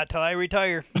 Not till I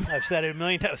retire. I've said it a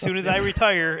million times. As soon as I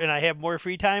retire and I have more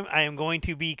free time, I am going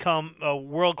to become a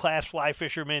world-class fly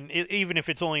fisherman, even if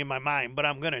it's only in my mind, but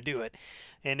I'm going to do it.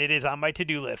 And it is on my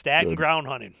to-do list, and ground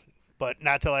hunting, but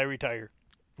not till I retire.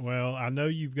 Well, I know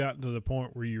you've gotten to the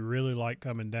point where you really like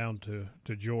coming down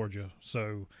to Georgia.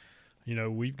 So,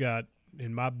 we've got,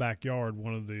 in my backyard,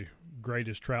 one of the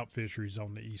greatest trout fisheries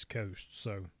on the East Coast.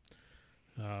 So,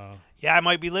 yeah, I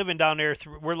might be living down there.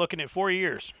 We're looking at 4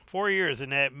 years. 4 years,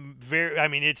 and that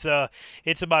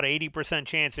it's about 80%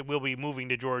 chance that we'll be moving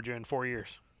to Georgia in 4 years.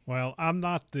 Well, I'm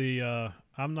not the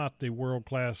world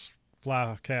class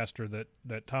fly caster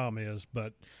that Tom is,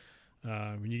 but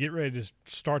when you get ready to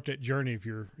start that journey, if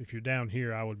you're down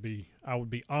here, I would be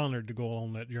honored to go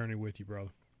on that journey with you,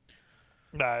 brother.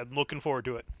 I'm looking forward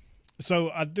to it.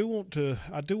 So I do want to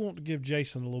give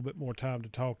Jason a little bit more time to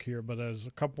talk here, but there's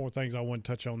a couple more things I want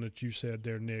to touch on that you said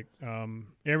there, Nick.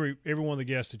 Every one of the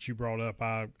guests that you brought up,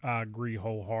 I agree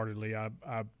wholeheartedly.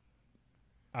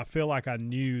 I feel like I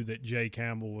knew that Jay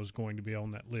Campbell was going to be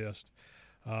on that list.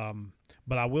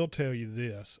 But I will tell you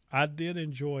this. I did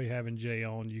enjoy having Jay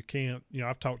on. You can't,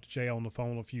 I've talked to Jay on the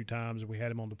phone a few times, and we had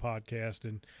him on the podcast,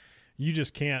 and you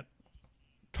just can't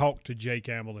talk to Jay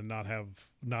Campbell and not have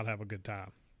a good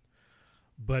time.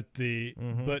 But the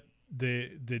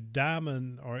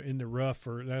diamond or in the rough,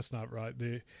 or that's not right.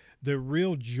 The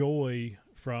real joy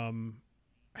from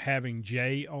having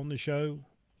Jay on the show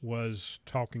was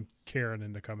talking Karen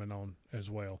into coming on as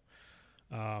well.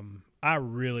 I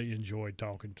really enjoyed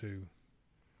talking to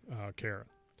Karen.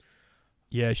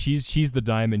 Yeah, she's the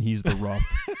diamond, he's the rough.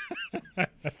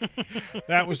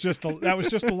 That was just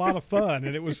a lot of fun,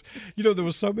 and it was, there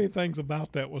was so many things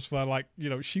about that was fun. Like,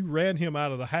 she ran him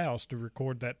out of the house to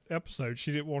record that episode.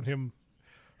 She didn't want him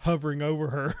hovering over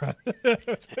her,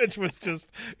 which was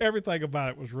just, everything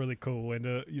about it was really cool. And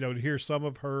to hear some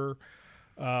of her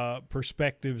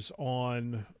perspectives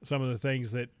on some of the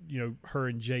things that her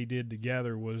and Jay did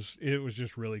together was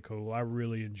just really cool. I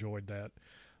really enjoyed that.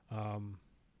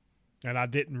 And I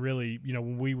didn't really,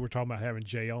 when we were talking about having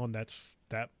Jay on,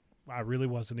 I really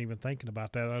wasn't even thinking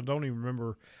about that. I don't even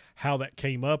remember how that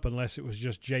came up, unless it was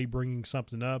just Jay bringing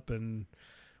something up, and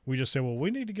we just said, well,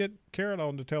 we need to get Karen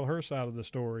on to tell her side of the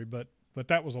story. But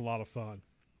that was a lot of fun.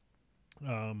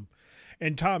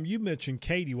 And Tom, you mentioned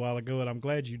Katie a while ago, and I'm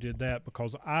glad you did that,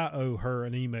 because I owe her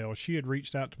an email. She had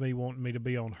reached out to me wanting me to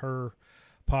be on her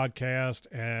podcast,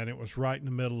 and it was right in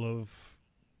the middle of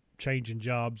changing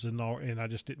jobs and all, and I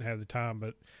just didn't have the time.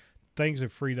 But things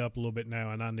have freed up a little bit now,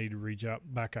 and I need to reach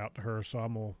back out to her. So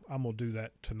I'm gonna do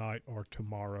that tonight or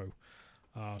tomorrow.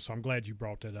 So I'm glad you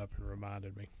brought that up and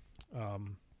reminded me.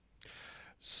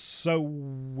 So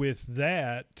with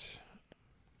that,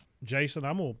 Jason,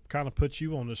 I'm gonna kind of put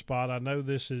you on the spot. I know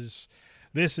this is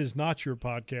not your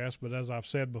podcast, but as I've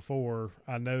said before,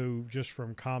 I know just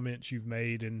from comments you've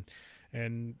made and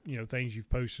things you've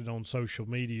posted on social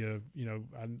media,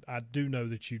 I do know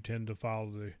that you tend to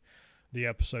follow the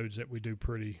episodes that we do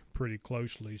pretty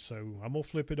closely. So I'm gonna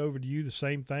flip it over to you. The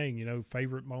same thing,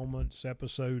 favorite moments,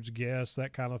 episodes, guests,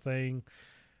 that kind of thing.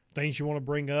 Things you want to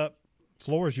bring up.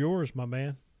 Floor is yours, my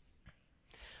man.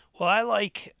 Well,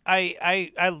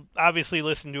 I obviously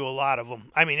listen to a lot of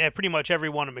them. I mean, pretty much every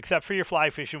one of them, except for your fly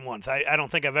fishing ones. I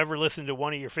don't think I've ever listened to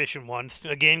one of your fishing ones,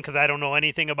 again, because I don't know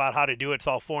anything about how to do it. It's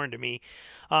all foreign to me.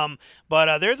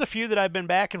 But there's a few that I've been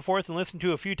back and forth and listened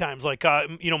to a few times, like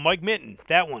Mike Mitten,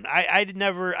 that one. I've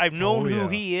known who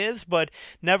he is, but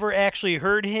never actually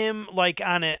heard him like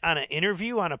on an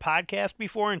interview on a podcast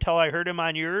before until I heard him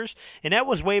on yours, and that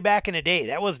was way back in the day.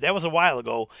 That was a while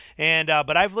ago, and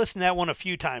but I've listened to that one a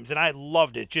few times, and I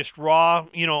loved it. Just raw,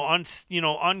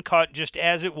 uncut, just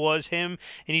as it was him,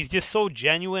 and he's just so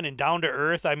genuine and down to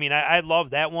earth. I mean, I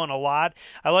love that one a lot.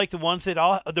 I like the ones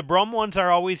the Brum ones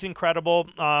are always incredible.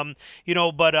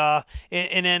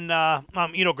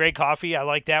 Greg Coffey, I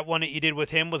like that one that you did with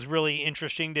him, was really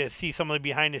interesting to see some of the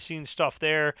behind the scenes stuff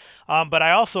there. But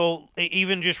I also,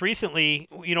 even just recently,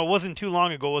 it wasn't too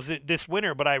long ago, was it this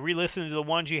winter, but I re-listened to the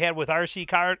ones you had with R.C.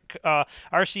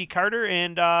 Carter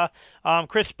and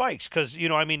Chris Spikes, because,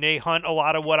 they hunt a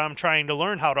lot of what I'm trying to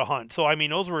learn how to hunt. So,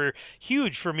 those were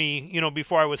huge for me,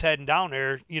 before I was heading down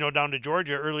there, down to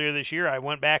Georgia earlier this year. I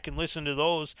went back and listened to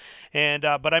those. And,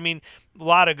 but a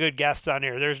lot of good guests on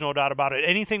there. There's no doubt about it.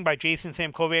 Anything by Jason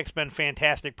Samkoviak's been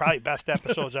fantastic. Probably best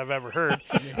episodes I've ever heard.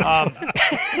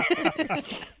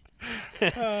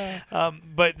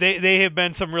 But they have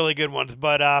been some really good ones.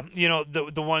 But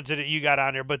the ones that you got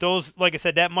on there. But those, like I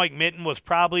said, that Mike Mitten was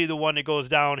probably the one that goes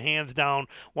down, hands down,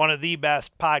 one of the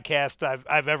best podcasts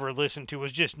I've ever listened to. It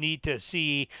was just neat to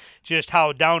see just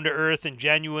how down to earth and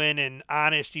genuine and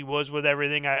honest he was with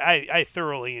everything. I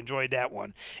thoroughly enjoyed that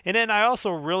one. And then I also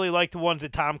really like the ones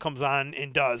that Tom comes on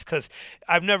and does, because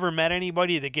I've never met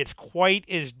anybody that gets quite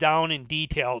as down and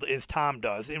detailed as Tom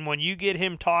does. And when you get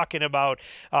him talking about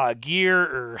gear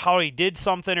or how he did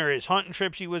something or his hunting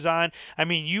trips he was on,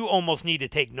 you almost need to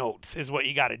take notes is what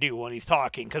you got to do when he's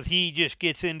talking, because he just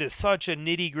gets into such a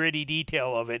nitty-gritty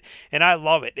detail of it, and I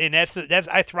love it. And that's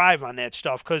I thrive on that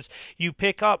stuff, because you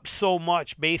pick up so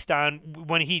much based on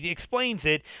when he explains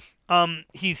it.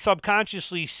 He's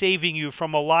subconsciously saving you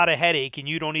from a lot of headache, and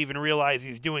you don't even realize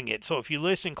he's doing it. So if you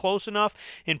listen close enough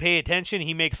and pay attention,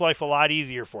 he makes life a lot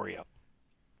easier for you.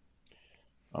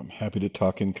 I'm happy to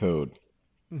talk in code.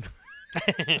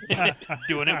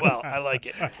 Doing it well. I like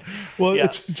it. Well, Yeah.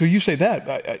 so you say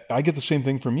that. I get the same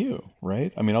thing from you,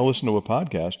 right? I'll listen to a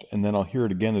podcast and then I'll hear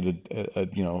it again at a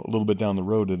little bit down the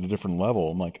road at a different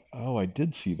level. I'm like, oh, I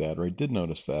did see that, or I did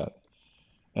notice that.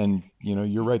 And,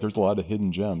 you're right. There's a lot of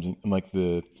hidden gems. And like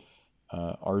the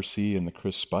RC and the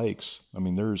Chris Spikes,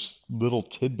 there's little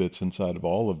tidbits inside of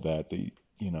all of that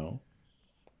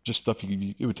just stuff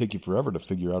it would take you forever to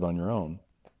figure out on your own.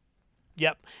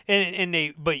 Yep,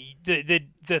 but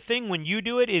the thing when you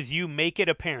do it is you make it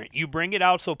apparent. You bring it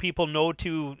out so people know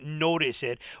to notice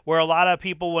it. Where a lot of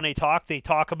people, when they talk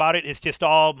about it, it's just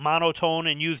all monotone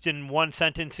and used in one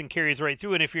sentence and carries right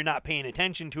through. And if you're not paying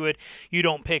attention to it, you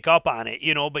don't pick up on it.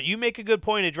 But you make a good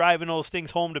point of driving those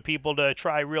things home to people to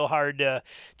try real hard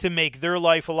to make their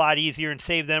life a lot easier and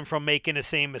save them from making the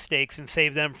same mistakes and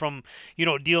save them from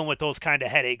dealing with those kind of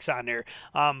headaches on there.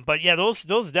 But yeah, those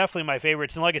are definitely my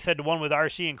favorites. And like I said, the one with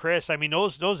RC and Chris,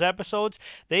 those episodes,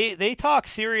 they talk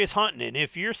serious hunting. And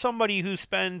if you're somebody who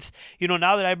spends,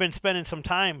 now that I've been spending some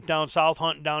time down south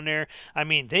hunting down there,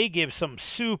 they give some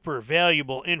super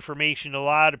valuable information a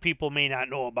lot of people may not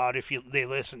know about if they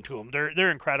listen to them.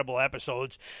 They're incredible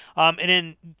episodes. And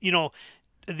then,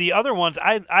 the other ones,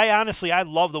 I honestly, I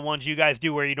love the ones you guys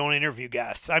do where you don't interview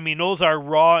guests. Those are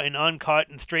raw and uncut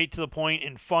and straight to the point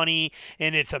and funny,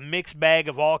 and it's a mixed bag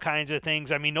of all kinds of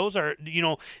things. Those are,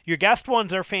 your guest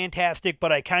ones are fantastic,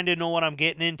 but I kind of know what I'm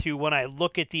getting into when I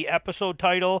look at the episode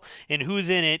title and who's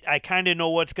in it. I kind of know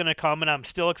what's going to come, and I'm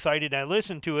still excited. I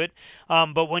listen to it.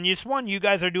 But when it's one you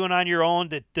guys are doing on your own,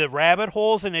 the rabbit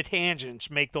holes and the tangents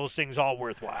make those things all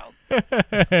worthwhile.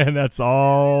 And that's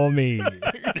all me.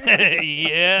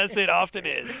 Yes, it often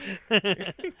is.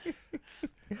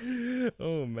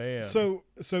 Oh man. So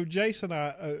Jason,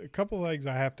 a couple of things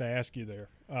I have to ask you there.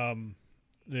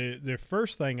 The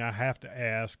first thing I have to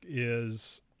ask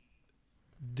is,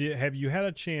 have you had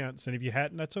a chance? And if you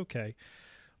hadn't, that's okay.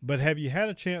 But have you had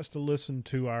a chance to listen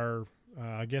to our?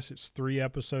 I guess it's 3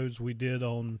 episodes we did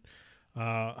on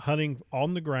hunting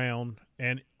on the ground,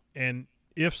 and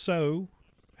if so,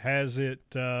 has it?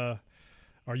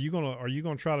 Are you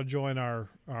gonna try to join our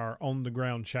on the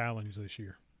ground challenge this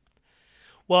year?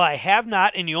 Well, I have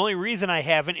not, and the only reason I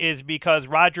haven't is because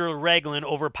Roger Raglan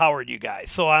overpowered you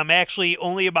guys. So I'm actually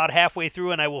only about halfway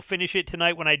through, and I will finish it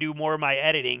tonight when I do more of my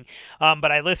editing. But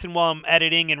I listen while I'm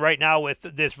editing, and right now with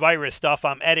this virus stuff,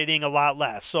 I'm editing a lot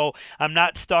less. So I'm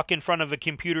not stuck in front of a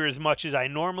computer as much as I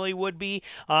normally would be.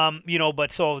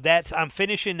 But so I'm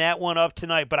finishing that one up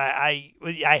tonight. But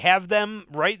I have them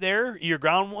right there, your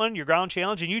ground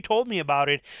challenge, and you told me about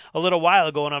it a little while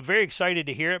ago, and I'm very excited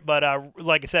to hear it. But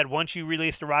like I said, once you release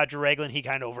replace the Roger Raglan, he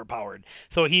kind of overpowered.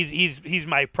 So he's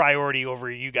my priority over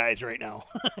you guys right now.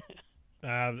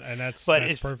 And that's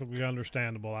But perfectly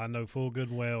understandable. I know full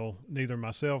good well neither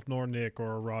myself nor Nick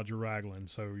are a Roger Raglan,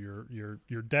 so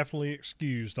you're definitely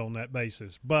excused on that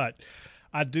basis. But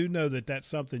I do know that that's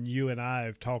something you and I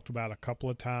have talked about a couple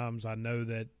of times. I know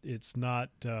that it's not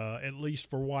at least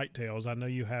for whitetails. I know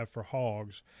you have for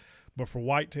hogs, but for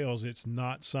whitetails, it's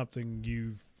not something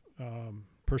you've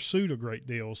pursued a great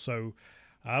deal. So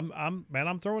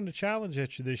I'm throwing the challenge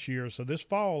at you this year. So this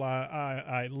fall,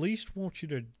 I at least want you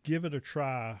to give it a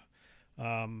try,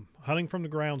 hunting from the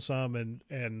ground some,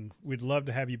 and we'd love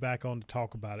to have you back on to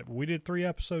talk about it. But we did 3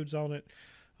 episodes on it,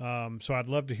 so I'd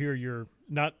love to hear your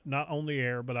not on the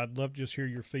air, but I'd love to just hear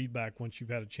your feedback once you've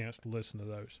had a chance to listen to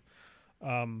those.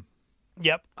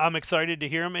 Yep, I'm excited to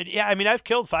hear them. And yeah, I mean, I've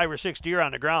killed 5 or 6 deer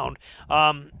on the ground,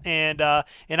 and I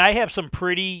have some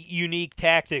pretty unique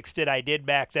tactics that I did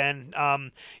back then.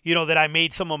 That I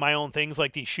made some of my own things,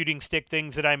 like these shooting stick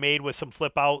things that I made with some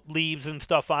flip out leaves and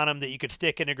stuff on them that you could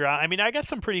stick in the ground. I mean, I got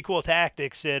some pretty cool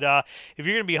tactics that if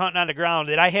you're gonna be hunting on the ground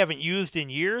that I haven't used in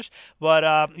years, but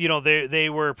they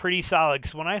were pretty solid.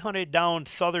 'Cause when I hunted down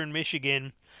southern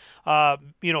Michigan,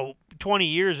 20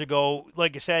 years ago,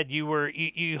 like I said,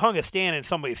 you hung a stand and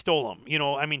somebody stole them.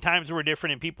 I mean, times were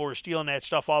different and people were stealing that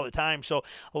stuff all the time. So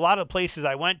a lot of places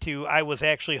I went to, I was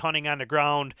actually hunting on the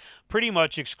ground pretty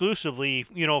much exclusively,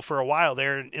 for a while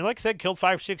there. And like I said, killed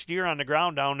 5, 6 deer on the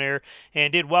ground down there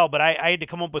and did well. But I had to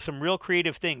come up with some real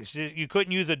creative things. You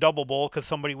couldn't use a double bowl because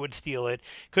somebody would steal it.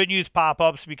 Couldn't use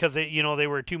pop-ups because they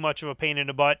were too much of a pain in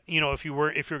the butt, if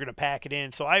you're going to pack it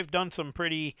in. So I've done some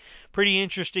pretty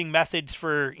interesting methods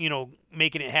for,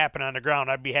 making it happen on the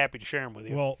ground. I'd be happy to share them with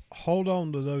you. Well, hold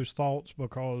on to those thoughts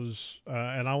because,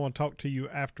 and I want to talk to you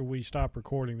after we stop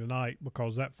recording tonight,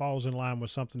 because that falls in line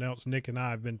with something else Nick and I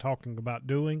have been talking about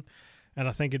doing, and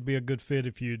I think it'd be a good fit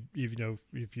if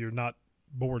you're not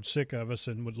bored sick of us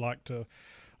and would like to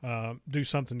do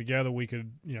something together. We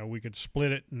could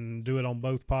split it and do it on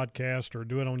both podcasts or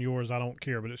do it on yours. I don't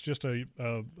care, but it's just an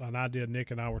idea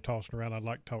Nick and I were tossing around. I'd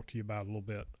like to talk to you about a little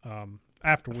bit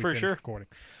after we finish recording.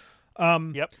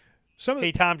 Yep.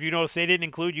 Hey, Tom, do you notice they didn't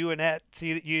include you in that?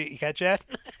 See, you catch that?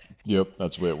 Yep,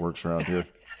 that's the way it works around here.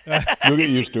 You'll get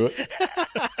used to it.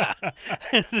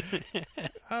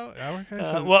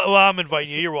 Well, I'm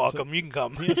inviting you. You're welcome. You can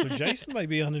come. Yeah, so Jason may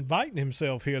be uninviting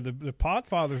himself here. The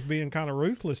Podfather's being kind of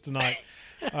ruthless tonight.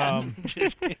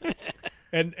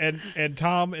 And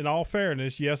Tom, in all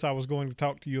fairness, yes, I was going to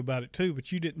talk to you about it too,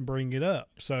 but you didn't bring it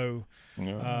up. So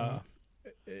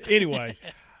anyway.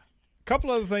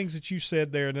 Couple other things that you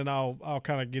said there, and then I'll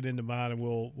kind of get into mine, and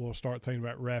we'll start thinking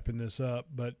about wrapping this up.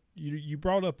 But you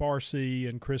brought up RC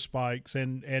and Chris Spikes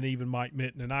and even Mike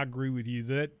Minton, and I agree with you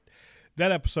that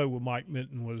episode with Mike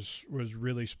Minton was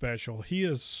really special. He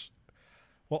is,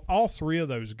 well, all 3 of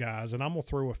those guys, and I'm gonna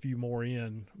throw a few more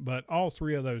in, but all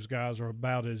 3 of those guys are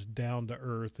about as down to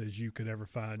earth as you could ever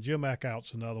find. Jim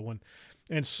Ackout's another one,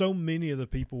 and so many of the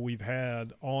people we've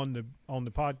had on the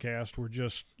podcast were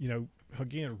just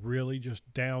again, really just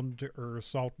down to earth,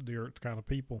 salt of the earth kind of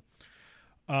people.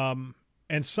 And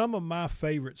some of my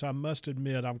favorites, I must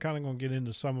admit, I'm kind of going to get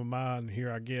into some of mine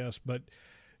here, I guess, but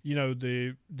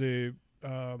the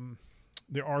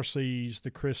RCs,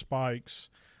 the Chris Spikes,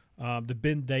 the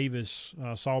Ben Davis,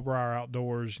 Sawbriar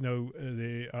Outdoors,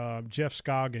 the Jeff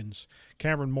Scoggins,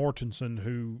 Cameron Mortensen,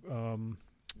 who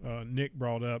Nick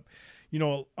brought up.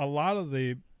 A lot of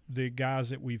the guys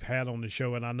that we've had on the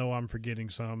show, and I know I'm forgetting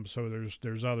some, so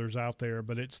there's others out there,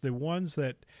 but it's the ones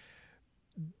that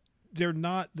they're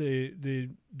not the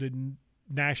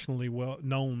nationally well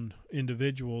known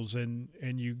individuals, and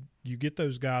you get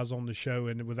those guys on the show,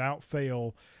 and without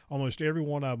fail, almost every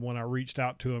one of them, when I reached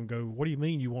out to them, go, "What do you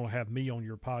mean you want to have me on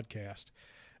your podcast?"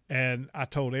 And I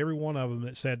told every one of them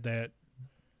that said that,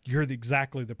 "You're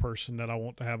exactly the person that I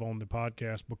want to have on the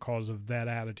podcast because of that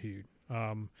attitude."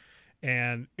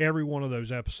 And every one of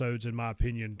those episodes, in my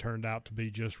opinion, turned out to be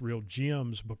just real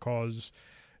gems because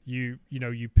you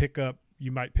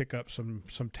might pick up some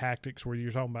tactics where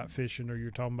you're talking about fishing or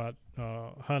you're talking about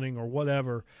hunting or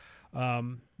whatever,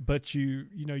 but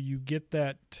you get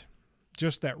that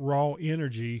raw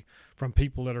energy from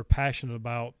people that are passionate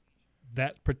about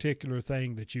that particular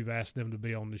thing that you've asked them to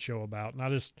be on the show about. And I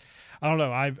don't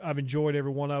know, I've enjoyed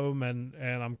every one of them, and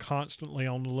I'm constantly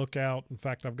on the lookout. In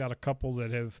fact, I've got a couple that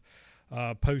have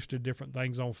posted different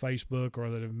things on Facebook or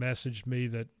that have messaged me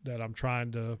that I'm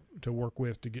trying to work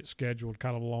with to get scheduled,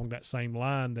 kind of along that same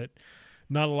line, that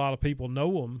not a lot of people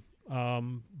know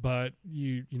them, but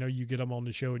you get them on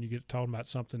the show and you get talking about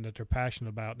something that they're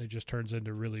passionate about, and it just turns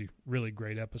into really, really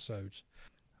great episodes.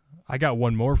 I got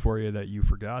one more for you that you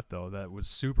forgot, though, that was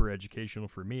super educational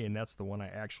for me, and that's the one I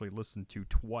actually listened to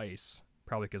twice,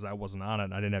 probably because I wasn't on it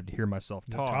and I didn't have to hear myself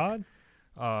talk.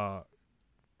 Todd?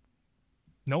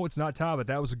 No, it's not Todd, but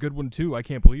that was a good one, too. I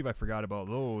can't believe I forgot about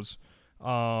those.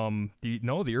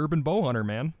 The Urban Bow Hunter,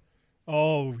 man.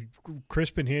 Oh,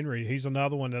 Crispin Henry. He's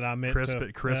another one that I meant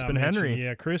Crispin Henry.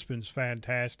 Yeah, Crispin's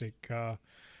fantastic.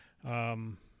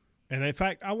 And in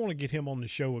fact, I want to get him on the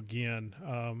show again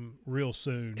real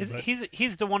soon.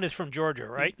 He's the one that's from Georgia,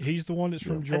 right? He's the one that's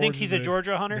from Georgia. I think he's a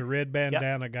Georgia hunter. The red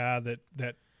bandana guy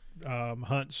that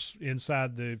hunts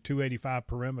inside the 285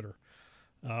 perimeter,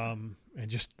 and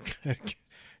just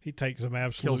he takes some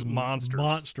absolute kills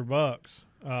monster bucks.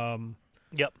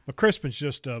 Yep. But Crispin's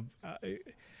just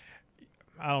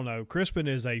I don't know. Crispin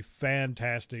is a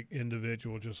fantastic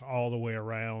individual, just all the way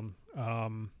around.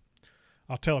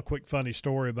 I'll tell a quick funny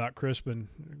story about Crispin.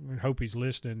 I hope he's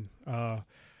listening. A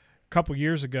couple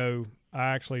years ago, I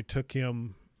actually took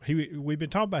him. We've been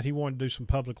talking about he wanted to do some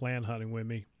public land hunting with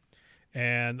me,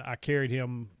 and I carried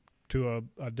him to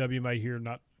a WMA here,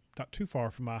 not too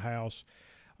far from my house.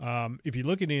 If you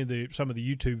look at any of some of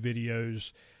the YouTube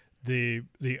videos, the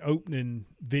opening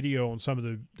video on some of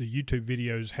the YouTube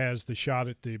videos has the shot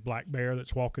at the black bear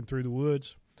that's walking through the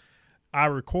woods. I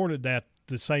recorded that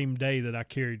the same day that I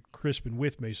carried Crispin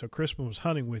with me. So Crispin was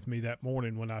hunting with me that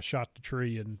morning when I shot the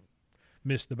tree and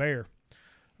missed the bear.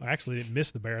 I actually didn't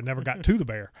miss the bear. I never got to the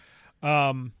bear.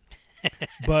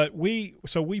 But we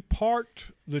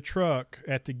parked the truck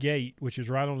at the gate, which is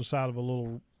right on the side of a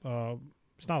little,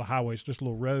 it's not a highway, it's just a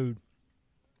little road.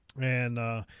 And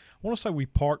I want to say we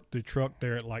parked the truck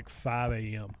there at like 5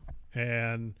 a.m.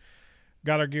 and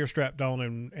got our gear strapped on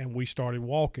and we started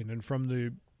walking. And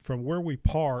from where we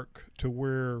park to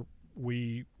where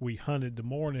we hunted the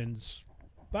mornings,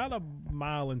 about 1.75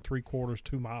 miles,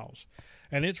 2 miles,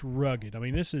 and it's rugged. I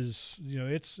mean, this is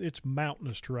it's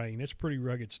mountainous terrain. It's pretty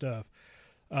rugged stuff.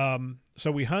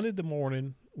 So we hunted the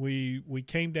morning. We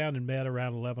came down and met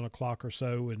around 11 o'clock or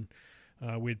so, and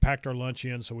we had packed our lunch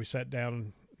in. So we sat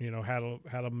down and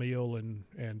had a meal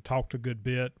and talked a good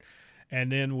bit,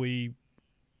 and then we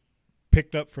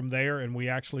picked up from there and we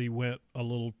actually went a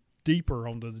little deeper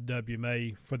onto the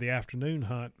WMA for the afternoon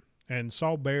hunt and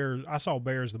saw bears. I saw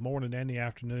bears the morning and the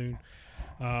afternoon.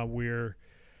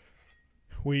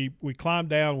 We climbed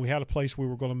down. We had a place we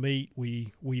were going to meet.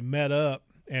 We met up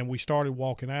and we started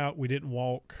walking out. We didn't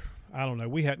walk, I don't know,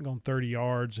 we hadn't gone 30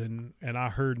 yards and I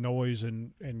heard noise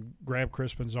and grabbed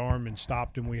Crispin's arm and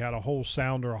stopped him. We had a whole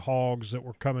sounder of hogs that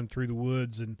were coming through the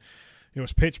woods, and it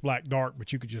was pitch black dark,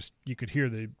 but you could hear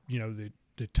the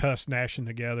tusks gnashing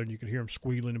together, and you could hear them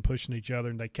squealing and pushing each other.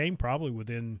 And they came probably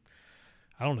within,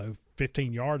 I don't know,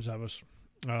 15 yards of us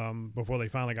before they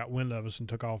finally got wind of us and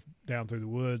took off down through the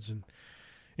woods. And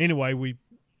anyway, we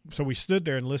stood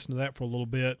there and listened to that for a little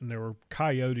bit, and there were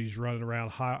coyotes running around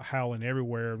howling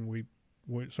everywhere. And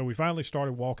so we finally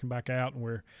started walking back out, and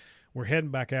we're heading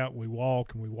back out. And we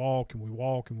walk and we walk and we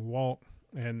walk and we walk.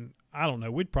 And I don't know,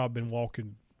 we'd probably been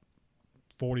walking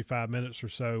 45 minutes or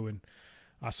so, and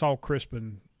I saw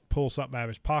Crispin pull something out of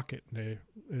his pocket, and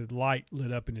the light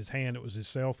lit up in his hand. It was his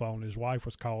cell phone. His wife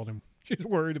was calling him. She was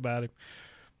worried about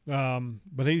him.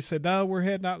 But he said, "No, we're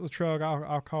heading out to the truck.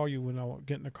 I'll call you when I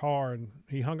get in the car." And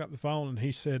he hung up the phone, and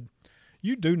he said,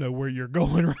 "You do know where you're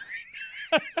going, right?"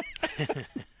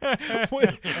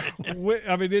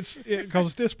 I mean,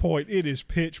 because at this point it is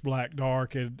pitch black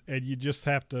dark, and you'd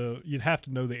have to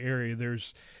know the area.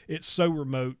 It's so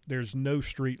remote. There's no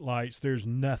street lights. There's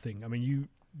nothing. I mean,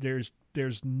 there's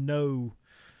no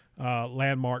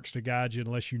landmarks to guide you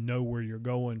unless you know where you're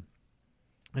going.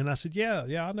 And I said, yeah,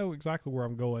 I know exactly where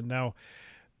I'm going. Now,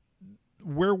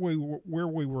 where we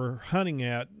were hunting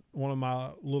at, one of my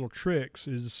little tricks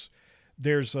is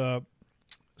there's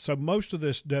so most of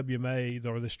this WMA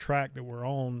or this track that we're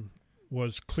on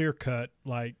was clear cut,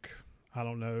 like, I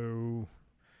don't know,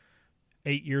 7,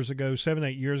 8 years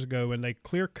ago, and they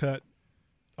clear cut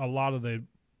a lot of the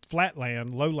flat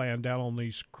land, lowland down on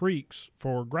these creeks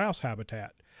for grouse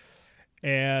habitat.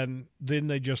 And then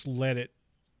they just let it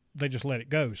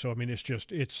go. So, I mean, it's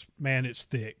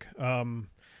thick.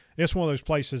 It's one of those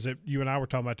places that you and I were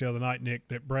talking about the other night, Nick,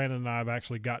 that Brandon and I have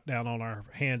actually got down on our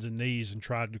hands and knees and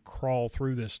tried to crawl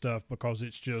through this stuff because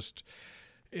it's just,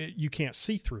 you can't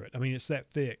see through it. I mean, it's that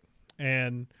thick.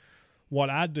 And what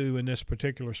I do in this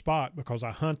particular spot, because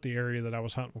I hunt the area that I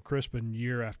was hunting with Crispin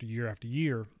year after year after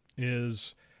year,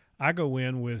 is I go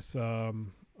in with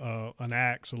an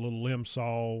axe, a little limb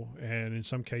saw, and in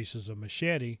some cases a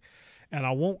machete, and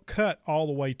I won't cut all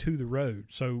the way to the road.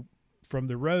 So from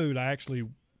the road, I actually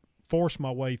force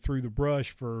my way through the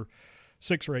brush for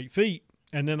 6 or 8 feet,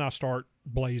 And then I start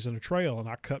blazing a trail, and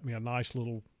I cut me a nice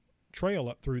little trail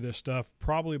up through this stuff,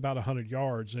 probably about 100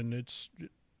 yards. And it's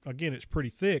pretty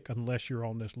thick unless you're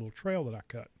on this little trail that I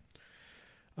cut.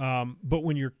 But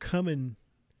when you're coming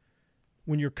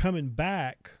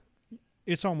back,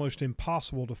 it's almost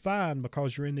impossible to find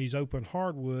because you're in these open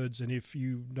hardwoods. And if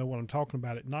you know what I'm talking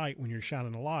about at night, when you're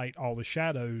shining a light, all the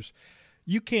shadows,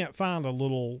 you can't find a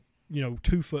little,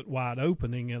 2 foot wide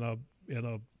opening in a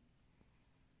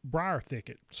briar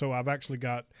thicket. So I've actually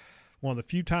got one of the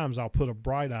few times I'll put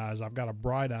I've got a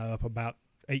bright eye up about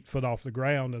 8 foot off the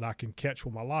ground that I can catch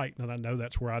with my light. And I know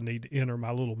that's where I need to enter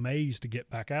my little maze to get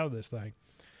back out of this thing.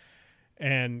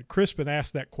 And Crispin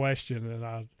asked that question, and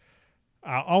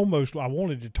I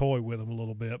wanted to toy with him a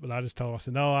little bit, but I just told him, I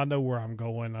said, no, I know where I'm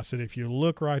going. I said, if you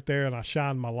look right there, and I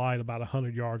shine my light about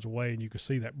 100 yards away and you can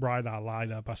see that bright eye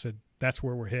light up, I said, that's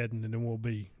where we're heading. And then we'll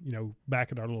be,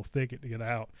 back in our little thicket to get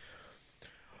out.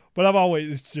 But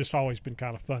it's just always been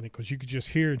kind of funny because you could just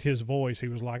hear in his voice, he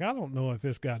was like, I don't know if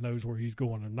this guy knows where he's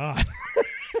going or not.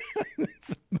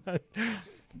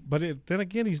 But then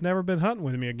again, he's never been hunting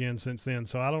with me again since then.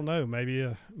 So I don't know. Maybe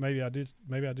I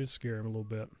did scare him a little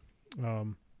bit.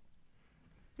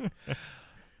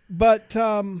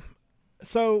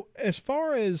 So as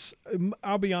far as,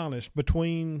 I'll be honest,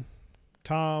 between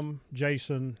Tom,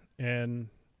 Jason, and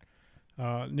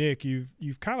Nick,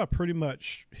 you've kind of pretty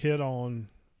much hit on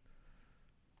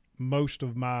most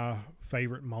of my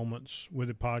favorite moments with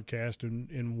the podcast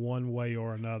in one way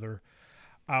or another.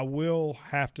 I will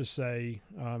have to say,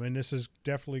 and this is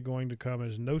definitely going to come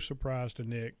as no surprise to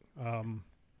Nick,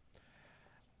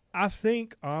 I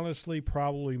think, honestly,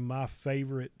 probably my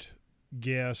favorite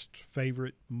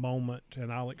moment,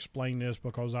 and I'll explain this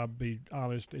because I'll be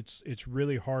honest, it's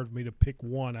really hard for me to pick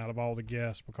one out of all the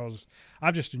guests because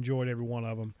I've just enjoyed every one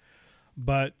of them.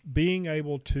 But being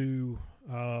able to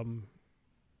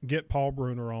get Paul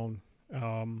Bruner on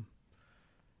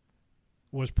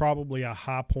was probably a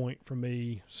high point for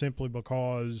me simply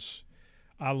because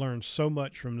I learned so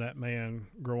much from that man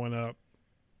growing up,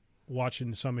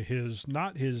 watching some of his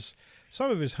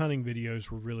hunting videos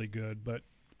were really good, but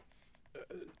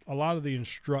a lot of the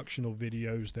instructional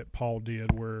videos that Paul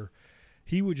did where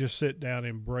he would just sit down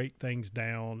and break things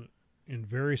down in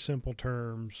very simple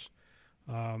terms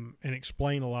and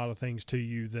explain a lot of things to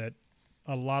you that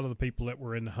a lot of the people that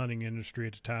were in the hunting industry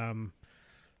at the time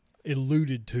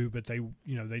alluded to, but they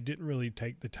didn't really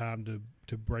take the time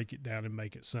to break it down and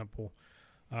make it simple.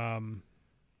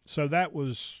 So that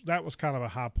was kind of a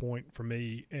high point for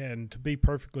me. And to be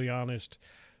perfectly honest,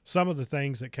 some of the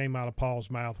things that came out of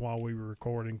Paul's mouth while we were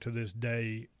recording to this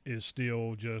day is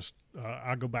still just,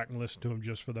 I go back and listen to him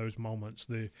just for those moments.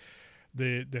 The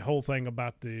whole thing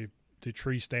about the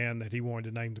tree stand that he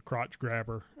wanted to name the Crotch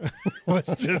Grabber was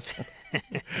just,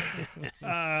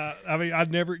 I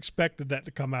never expected that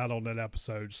to come out on that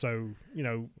episode. So,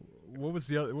 what was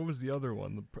the other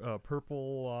one? The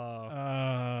purple.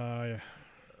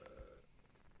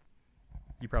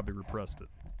 You probably repressed it.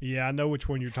 Yeah, I know which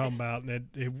one you're talking about, and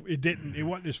it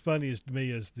wasn't as funny as to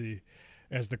me as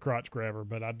the Crotch Grabber,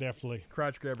 but I definitely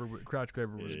Crotch Grabber was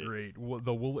great.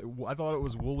 I thought it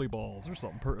was woolly balls or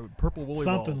something, purple woolly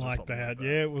something balls, like that.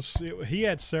 Yeah, he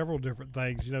had several different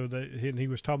things. He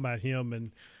was talking about him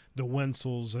and the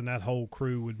Wensels and that whole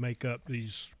crew would make up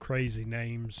these crazy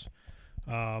names.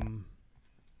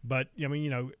 But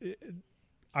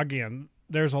again,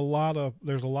 there's a lot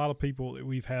of people that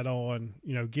we've had on.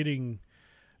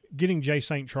 Getting Jay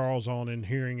St. Charles on and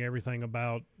hearing everything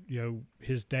about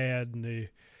his dad and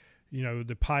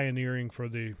the pioneering for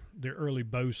the early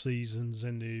bow seasons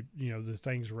and the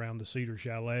things around the Cedar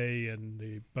Chalet and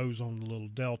the bows on the Little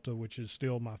Delta, which is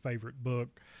still my favorite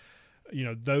book.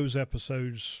 Those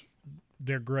episodes,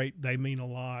 they're great. They mean a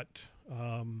lot.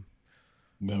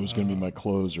 That was going to be my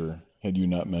closer had you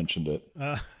not mentioned it.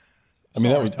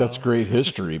 Sorry, that's great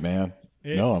history, man.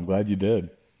 No, I'm glad you did.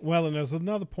 Well, and there's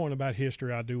another point about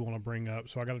history I do want to bring up,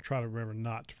 so I got to try to remember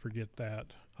not to forget that.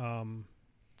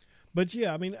 But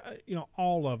yeah,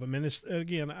 all of them, and it's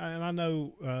again, and I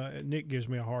know Nick gives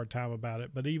me a hard time about it,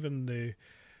 but even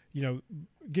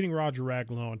getting Roger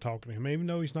Ragland on and talking to him, even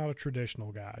though he's not a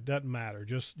traditional guy, it doesn't matter.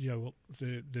 Just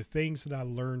the things that I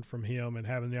learned from him and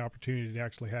having the opportunity to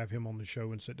actually have him on the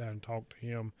show and sit down and talk to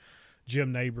him,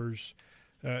 Jim Neighbors,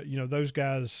 those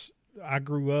guys. I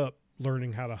grew up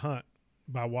learning how to hunt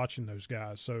by watching those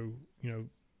guys. So,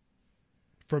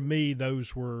 for me,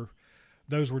 those were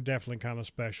definitely kind of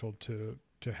special to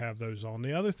have those on.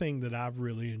 The other thing that I've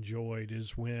really enjoyed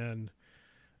is when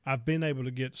I've been able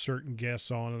to get certain guests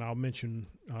on, and I'll mention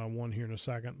one here in a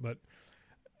second, but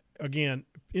again,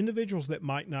 individuals that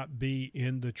might not be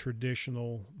in the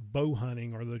traditional bow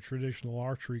hunting or the traditional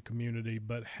archery community,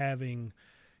 but having,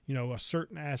 a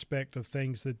certain aspect of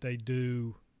things that they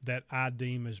do that I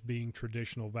deem as being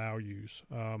traditional values.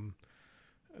 Dan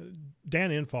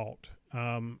Infalt.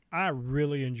 I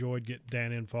really enjoyed getting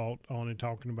Dan Infalt on and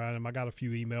talking about him. I got a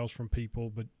few emails from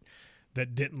people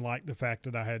that didn't like the fact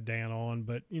that I had Dan on.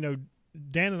 But,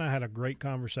 Dan and I had a great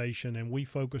conversation, and we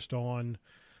focused on,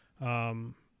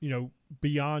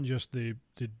 beyond just the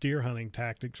deer hunting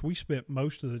tactics. We spent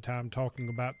most of the time talking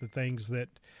about the things that,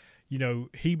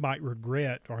 he might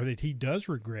regret, or that he does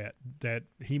regret, that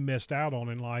he missed out on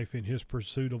in life in his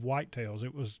pursuit of whitetails.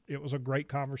 It was a great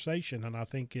conversation, and I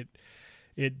think it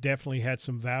definitely had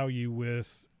some value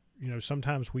with,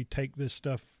 sometimes we take this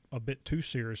stuff a bit too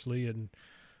seriously, and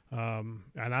I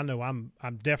know I'm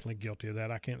definitely guilty of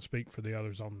that. I can't speak for the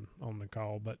others on the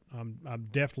call, but I'm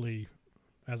definitely,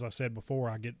 as I said before,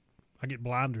 I get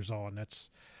blinders on. That's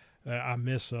I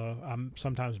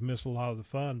sometimes miss a lot of the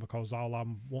fun because all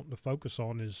I'm wanting to focus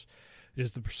on is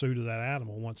the pursuit of that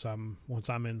animal once I'm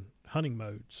in hunting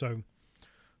mode. So,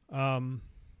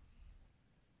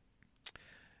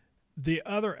 the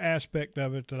other aspect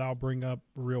of it that I'll bring up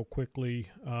real quickly,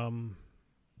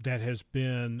 that has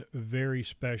been very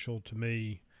special to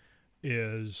me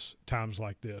is times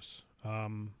like this.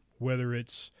 Whether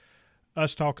it's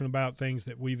us talking about things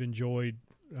that we've enjoyed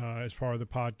as part of the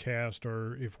podcast,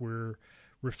 or if we're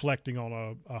reflecting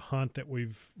on a hunt that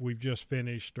we've just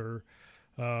finished, or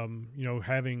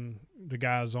having the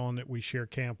guys on that we share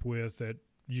camp with that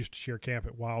used to share camp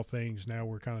at Wild Things. Now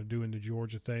we're kind of doing the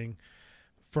Georgia thing.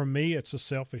 For me, it's a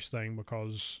selfish thing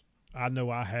because I know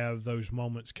I have those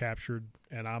moments captured,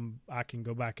 and I can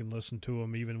go back and listen to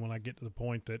them even when I get to the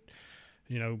point that,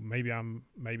 maybe I'm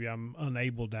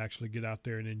unable to actually get out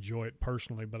there and enjoy it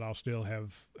personally, but I'll still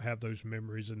have those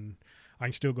memories, and I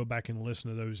can still go back and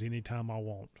listen to those anytime I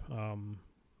want.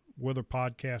 Whether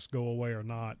podcasts go away or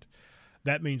not,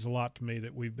 that means a lot to me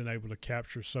that we've been able to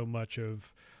capture so much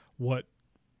of what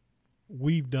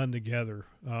we've done together.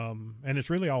 And it's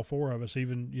really all four of us,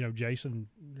 even, Jason,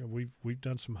 we've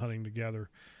done some hunting together.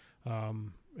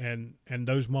 And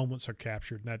those moments are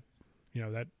captured, and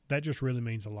that just really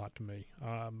means a lot to me.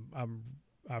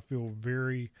 I feel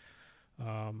very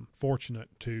fortunate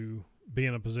to be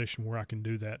in a position where I can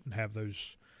do that and have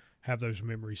those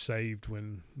memories saved.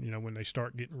 When when they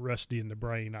start getting rusty in the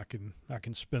brain, I can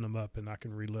spin them up and I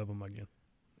can relive them again.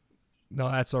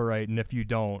 No, that's all right. And if you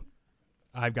don't,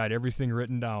 I've got everything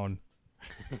written down,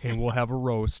 and we'll have a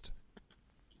roast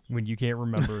when you can't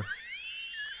remember,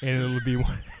 and it'll be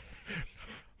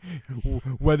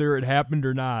whether it happened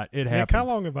or not. It happened. Nick, how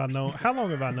long have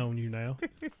I known you now?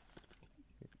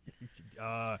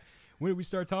 When did we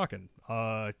start talking?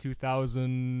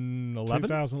 2011.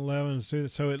 2011.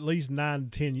 So at least 9 to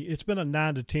 10. It's been a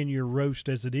 9 to 10 year roast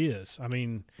as it is. I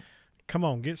mean, come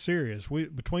on, get serious.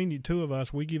 Between the two of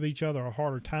us, we give each other a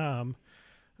harder time.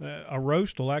 A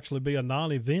roast will actually be a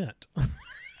non-event.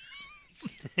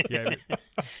 Yeah.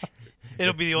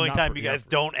 It'll be the only Not time for you guys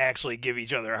effort. don't actually give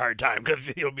each other a hard time because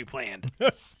it'll be planned.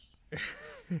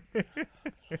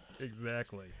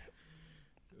 Exactly.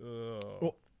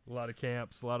 Well, A lot of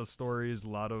camps, a lot of stories, a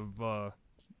lot of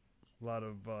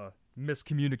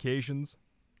miscommunications.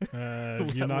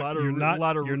 You're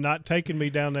lot of- not taking me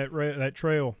down that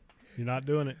trail. You're not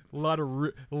doing it. A lot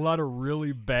of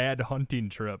really bad hunting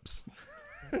trips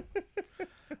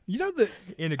That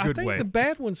in a I good think way. the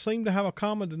bad ones seem to have a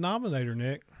common denominator,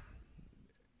 Nick.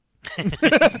 And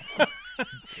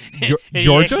Georgia? He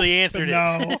actually answered it.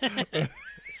 No.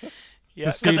 Yeah,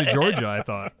 The state of Georgia, I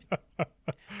thought.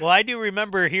 Well, I do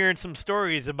remember hearing some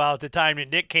stories about the time that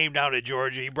Nick came down to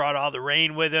Georgia. He brought all the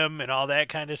rain with him and all that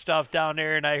kind of stuff down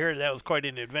there, and I heard that was quite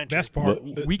an adventure. Best part.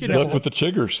 We could Luck have with the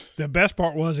chiggers. The best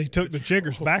part was he took the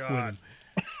chiggers back with him.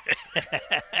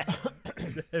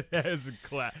 That is a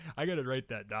class. I gotta write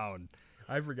that down.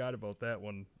 I forgot about that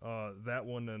one. That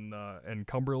one and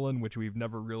Cumberland, which I've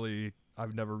never really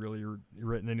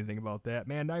written anything about that.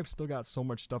 Man, I've still got so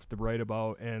much stuff to write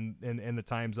about, and the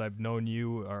times I've known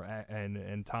you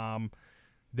and Tom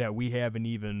that we haven't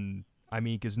even. I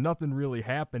mean, because nothing really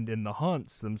happened in the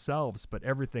hunts themselves, but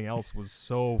everything else was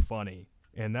so funny,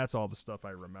 and that's all the stuff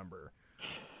I remember.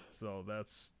 So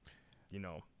that's,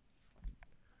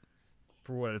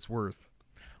 for what it's worth.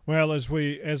 Well, as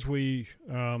we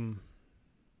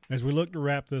look to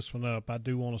wrap this one up, I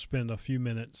do want to spend a few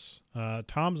minutes.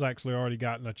 Tom's actually already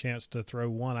gotten a chance to throw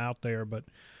one out there, but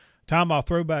Tom, I'll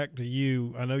throw back to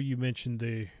you. I know you mentioned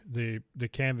the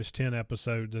Canvas 10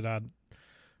 episode that I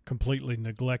completely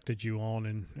neglected you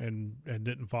on and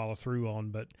didn't follow through on,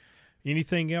 but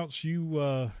Anything else you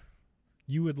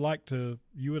would like to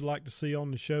see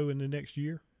on the show in the next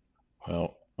year?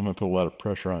 Well, I'm going to put a lot of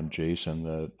pressure on Jason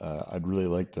that I'd really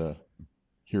like to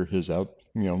hear his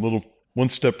little one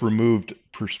step removed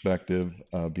perspective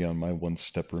beyond my one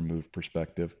step removed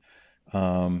perspective.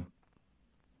 I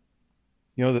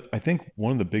think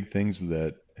one of the big things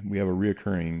that we have a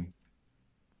reoccurring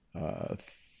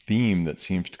theme that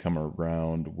seems to come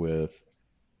around with,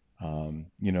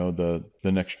 the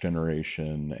next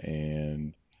generation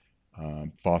and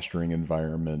fostering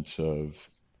environments of,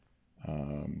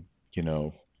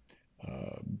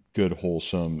 good,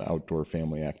 wholesome outdoor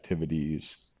family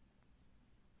activities.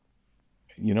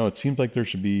 It seems like there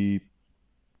should be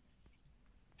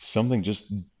something just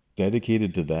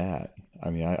dedicated to that. I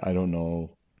mean, I don't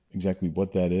know exactly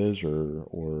what that is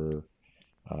or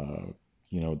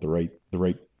the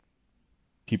right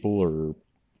people or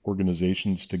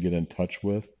organizations to get in touch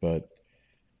with, but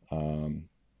I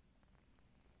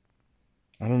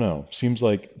don't know. Seems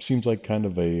like kind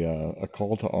of a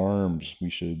call to arms. We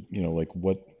should, like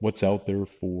what's out there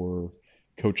for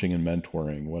coaching and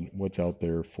mentoring. What's out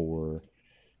there for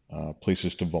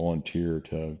places to volunteer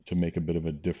to make a bit of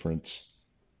a difference.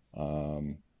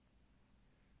 I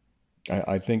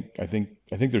think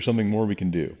there's something more we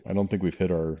can do. I don't think we've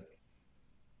hit our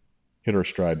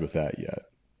stride with that yet.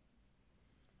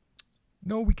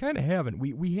 No, we kind of haven't.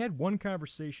 We had one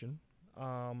conversation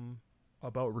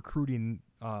about recruiting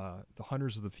the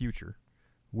Hunters of the Future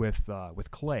with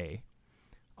Clay,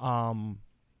 and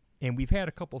we've had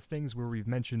a couple things where we've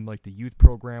mentioned like the youth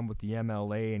program with the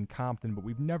MLA in Compton, but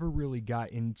we've never really got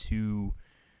into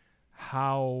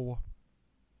how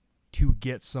to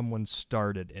get someone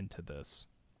started into this,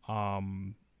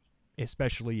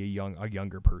 especially a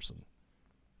younger person.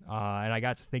 And I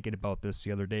got to thinking about this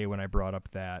the other day when I brought up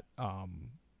that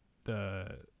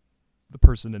the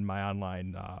person in my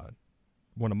online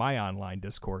one of my online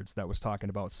discords that was talking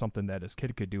about something that his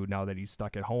kid could do now that he's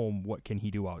stuck at home. What can he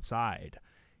do outside?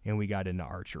 And we got into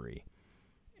archery,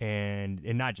 and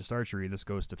not just archery. This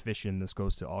goes to fishing. This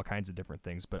goes to all kinds of different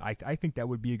things. But I think that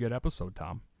would be a good episode,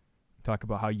 Tom. Talk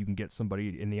about how you can get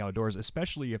somebody in the outdoors,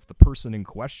 especially if the person in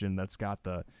question that's got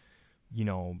the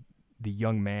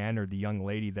young man or the young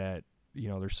lady that,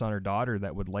 their son or daughter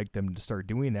that would like them to start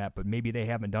doing that, but maybe they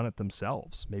haven't done it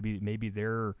themselves. Maybe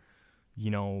they're,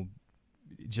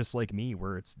 just like me,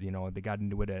 where it's, they got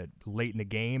into it late in the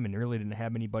game and really didn't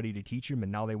have anybody to teach them,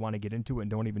 and now they want to get into it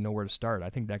and don't even know where to start. I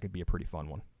think that could be a pretty fun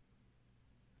one.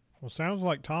 Well, sounds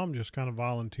like Tom just kind of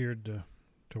volunteered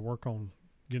to work on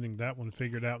getting that one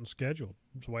figured out and scheduled.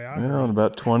 That's the way I heard in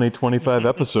about 20, 25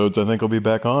 episodes, I think I'll be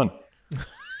back on.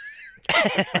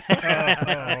 Oh,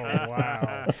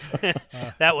 wow.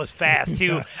 That was fast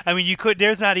too. I mean,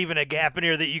 there's not even a gap in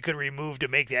here that you could remove to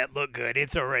make that look good.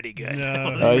 It's already good.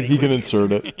 No, he can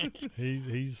insert it.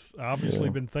 He's obviously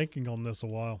been thinking on this a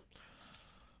while.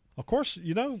 Of course,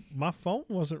 my phone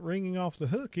wasn't ringing off the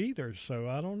hook either, so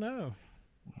I don't know.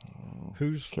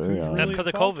 Who's really That's because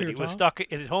of COVID. He was stuck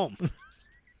at home.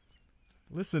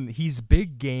 Listen, he's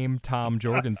big game Tom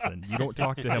Jorgensen. You don't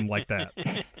talk to him like that.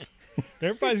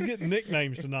 Everybody's getting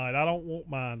nicknames tonight. I don't want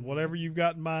mine. Whatever you've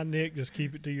got in mind, Nick, just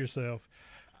keep it to yourself.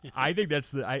 I think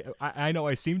that's I know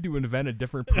I seem to invent a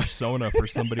different persona for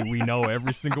somebody we know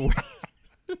every single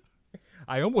week.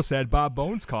 I almost had Bob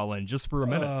Bones call in just for a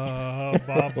minute.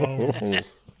 Bob Bones.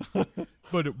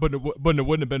 but it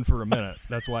wouldn't have been for a minute.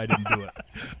 That's why I didn't do it.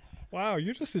 Wow,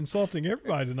 you're just insulting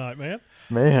everybody tonight, man.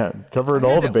 Man, covering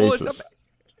all the bases. Well,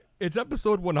 it's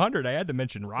episode 100. I had to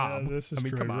mention Rob. This is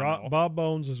true. Come on, Bob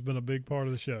Bones has been a big part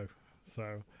of the show.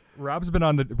 So Rob's been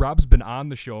on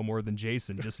the show more than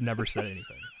Jason. Just never said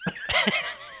anything.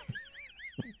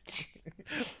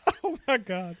 Oh my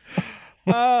God,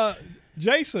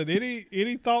 Jason,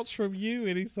 any thoughts from you?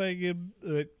 Anything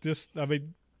I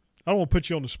don't want to put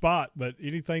you on the spot, but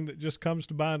anything that just comes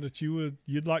to mind that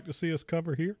you'd like to see us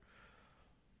cover here?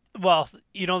 Well,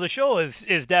 the show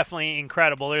is definitely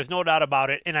incredible. There's no doubt about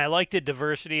it. And I like the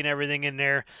diversity and everything in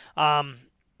there.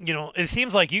 It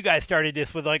seems like you guys started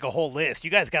this with like a whole list.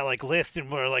 You guys got like lists and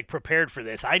were like prepared for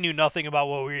this. I knew nothing about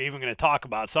what we were even going to talk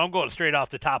about. So I'm going straight off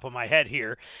the top of my head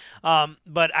here.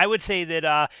 But I would say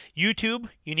that YouTube,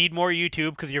 you need more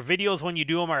YouTube because your videos when you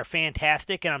do them are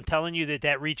fantastic. And I'm telling you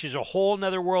that reaches a whole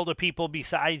nother world of people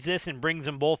besides this and brings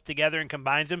them both together and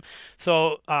combines them.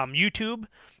 So YouTube.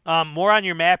 More on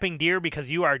your mapping deer because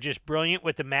you are just brilliant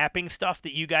with the mapping stuff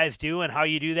that you guys do and how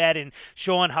you do that and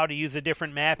showing how to use the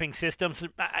different mapping systems.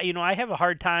 I have a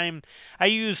hard time. I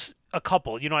use a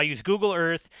couple. I use Google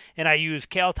Earth and I use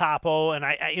CalTopo and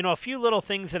I a few little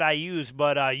things that I use,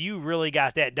 but you really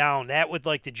got that down. That with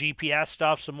like the GPS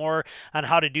stuff, some more on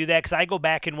how to do that, because I go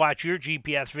back and watch your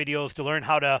GPS videos to learn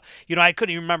how to, I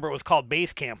couldn't even remember it was called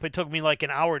Basecamp. It took me like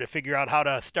an hour to figure out how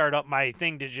to start up my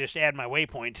thing to just add my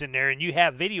waypoints in there, and you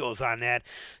have videos on that.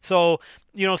 So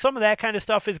some of that kind of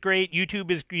stuff is great. You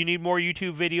need more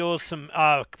YouTube videos, some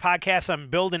podcasts on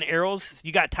building arrows.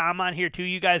 You got Tom on here too.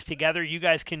 You guys together, you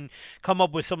guys can come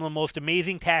up with some of the most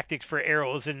amazing tactics for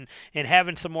arrows, and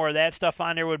having some more of that stuff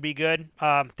on there would be good.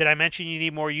 Did I mention you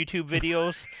need more YouTube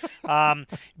videos?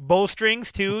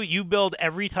 Bowstrings too. You build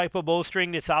every type of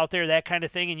bowstring that's out there, that kind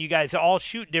of thing, and you guys all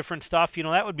shoot different stuff.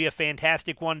 That would be a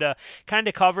fantastic one to kind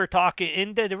of cover, talk,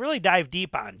 and to really dive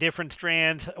deep on different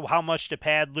strands, how much to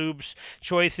pad loops,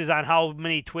 choices on how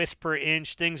many twists per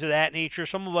inch, things of that nature.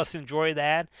 Some of us enjoy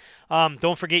that.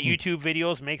 Don't forget YouTube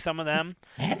videos, make some of them.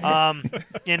 And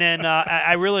then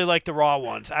I really like the raw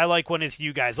ones. I like when it's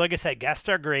you guys. Like I said, guests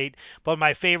are great, but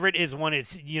my favorite is when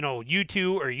it's, you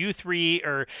two or you three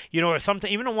or, or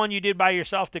something, even the one you did by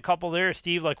yourself, the couple there,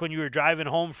 Steve, like when you were driving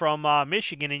home from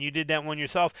Michigan and you did that one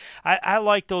yourself. I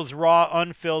like those raw,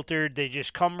 unfiltered. They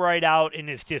just come right out and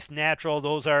it's just natural.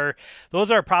 Those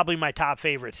are probably my top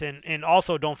favorites. And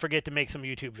also don't forget to make some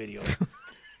YouTube videos.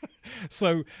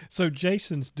 So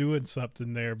Jason's doing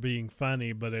something there, being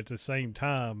funny, but at the same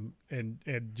time, and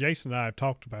Jason and I have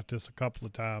talked about this a couple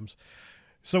of times.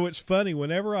 So it's funny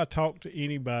whenever I talk to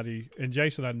anybody, and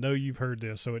Jason, I know you've heard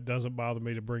this, so it doesn't bother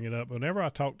me to bring it up. Whenever I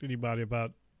talk to anybody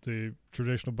about the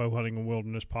Traditional Bow Hunting and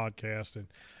Wilderness podcast, and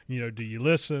do you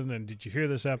listen, and did you hear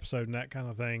this episode, and that kind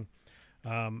of thing,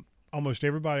 almost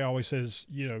everybody always says,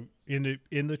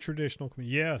 in the traditional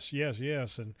community,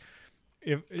 yes, and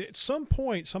if at some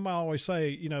point somebody always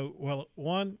say, well,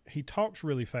 one, he talks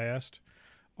really fast,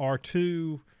 or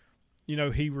two,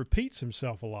 he repeats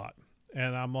himself a lot.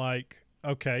 And I'm like,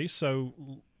 okay, so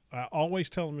I always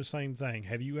tell him the same thing.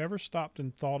 Have you ever stopped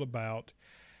and thought about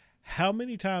how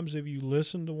many times have you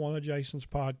listened to one of Jason's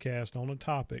podcasts on a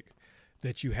topic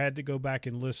that you had to go back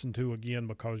and listen to again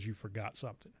because you forgot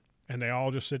something? And they all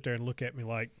just sit there and look at me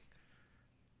like,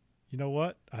 you know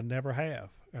what? I never have.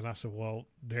 And I said, well,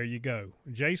 there you go.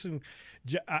 Jason,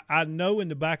 I know in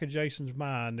the back of Jason's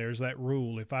mind there's that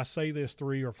rule. If I say this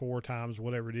 3 or 4 times,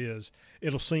 whatever it is,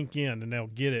 it'll sink in and they'll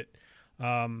get it.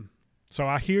 So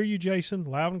I hear you, Jason,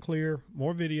 loud and clear,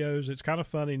 more videos. It's kind of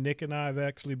funny. Nick and I have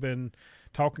actually been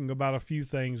talking about a few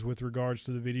things with regards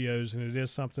to the videos, and it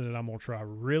is something that I'm going to try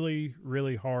really,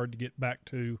 really hard to get back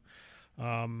to.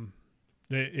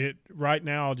 Right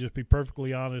now, I'll just be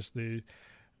perfectly honest.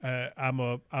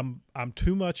 I'm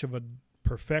too much of a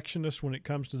perfectionist when it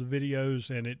comes to the videos,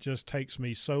 and it just takes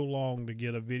me so long to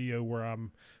get a video where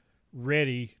I'm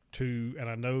ready to, and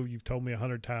I know you've told me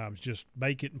 100 times, just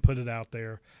make it and put it out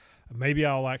there. Maybe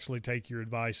I'll actually take your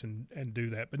advice and do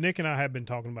that. But Nick and I have been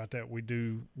talking about that. We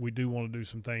do want to do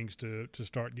some things to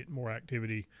start getting more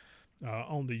activity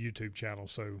on the YouTube channel.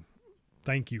 So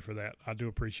thank you for that. I do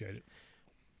appreciate it.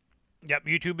 Yep,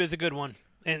 YouTube is a good one.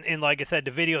 And like I said, the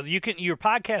videos, your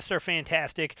podcasts are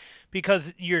fantastic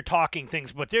because you're talking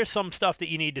things, but there's some stuff that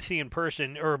you need to see in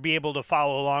person or be able to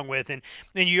follow along with. And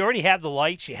you already have the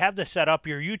lights, you have the setup.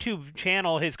 Your YouTube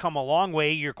channel has come a long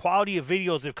way. Your quality of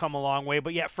videos have come a long way,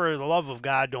 but yet for the love of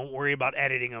God, don't worry about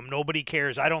editing them. Nobody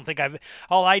cares. I don't think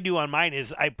all I do on mine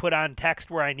is I put on text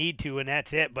where I need to, and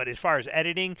that's it. But as far as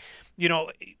editing,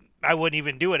 I wouldn't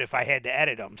even do it if I had to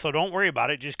edit them. So don't worry about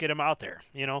it. Just get them out there,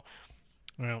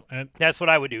 Well, and that's what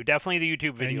I would do. Definitely the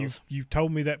YouTube videos. And you've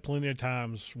told me that plenty of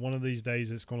times. One of these days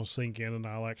it's going to sink in, and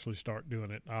I'll actually start doing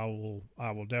it. I will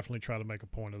definitely try to make a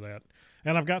point of that.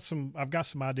 And I've got some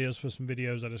ideas for some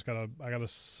videos. I gotta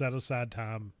set aside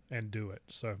time and do it.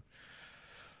 So,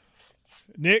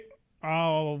 Nick,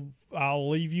 I'll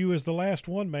leave you as the last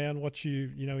one, man. What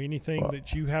anything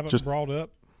that you haven't brought up?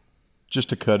 Just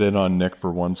to cut in on Nick for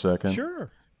 1 second.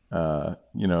 Sure.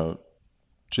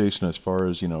 Jason, as far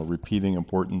as, repeating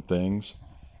important things,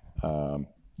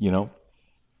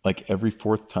 like every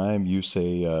 4th time you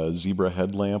say zebra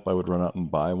headlamp, I would run out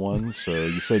and buy one. So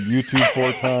you said YouTube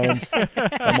 4 times.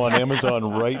 I'm on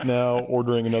Amazon right now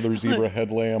ordering another zebra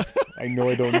headlamp. I know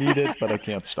I don't need it, but I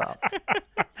can't stop.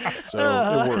 So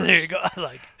it works. There you go. I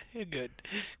like it.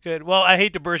 Good. Well, I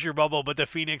hate to burst your bubble, but the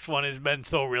Phoenix one has been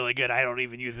so really good. I don't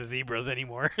even use the zebras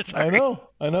anymore. Sorry.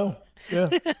 I know. Yeah.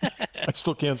 I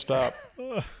still can't stop.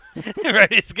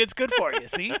 Right, it's good for you.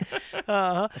 See,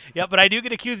 yeah. But I do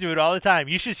get accused of it all the time.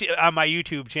 You should see on my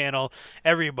YouTube channel.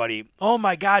 Everybody, oh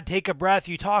my God, take a breath.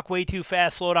 You talk way too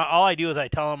fast. Slow down. All I do is I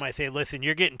tell them, I say, listen,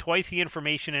 you're getting twice the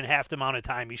information in half the amount of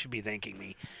time. You should be thanking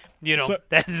me. You know, So-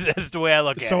 that's the way I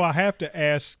look at it. So I have to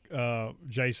ask,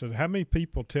 Jason, how many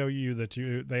people tell you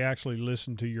that they actually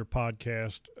listen to your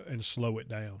podcast and slow it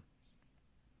down?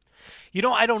 You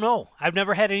know, I don't know. I've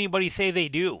never had anybody say they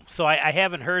do, so I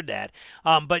haven't heard that.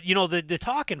 But you know, the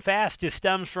talking fast just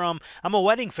stems from I'm a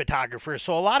wedding photographer,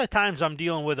 so a lot of times I'm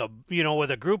dealing with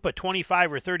a group of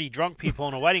 25 or 30 drunk people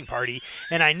in a wedding party,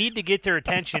 and I need to get their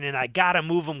attention, and I gotta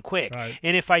move them quick. Right.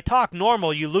 And if I talk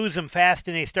normal, you lose them fast,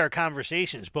 and they start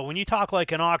conversations. But when you talk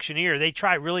like an auctioneer, they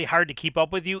try really hard to keep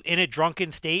up with you in a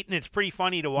drunken state, and it's pretty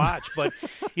funny to watch. But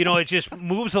you know, it just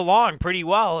moves along pretty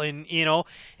well, and you know,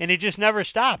 and it just never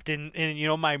stopped. And you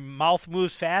know, my mouth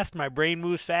moves fast, my brain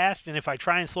moves fast, and if I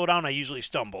try and slow down, I usually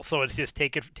stumble. So it's just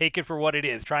take it for what it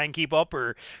is. Try and keep up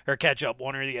or catch up,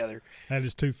 one or the other. That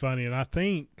is too funny, and I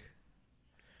think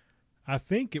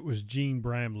it was Gene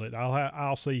Bramlett.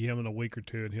 I'll see him in a week or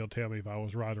two, and he'll tell me if I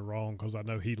was right or wrong because I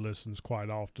know he listens quite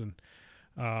often.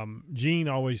 Gene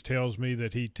always tells me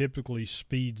that he typically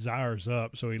speeds ours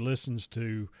up, so he listens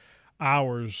to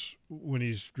hours when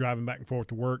he's driving back and forth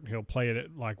to work, and he'll play it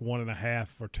at like 1.5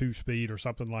 or 2 speed or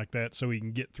something like that, so he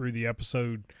can get through the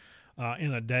episode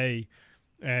in a day.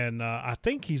 And I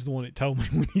think he's the one that told me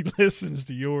when he listens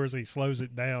to yours, he slows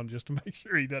it down just to make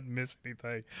sure he doesn't miss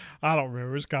anything. I don't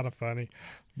remember. It's kind of funny,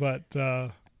 but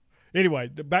anyway,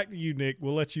 back to you, Nick.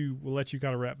 We'll let you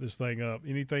kind of wrap this thing up.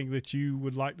 Anything that you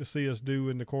would like to see us do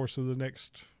in the course of the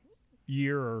next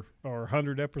year or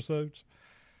 100 episodes?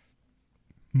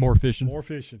 More fishing. More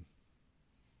fishing.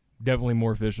 Definitely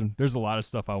more fishing. There's a lot of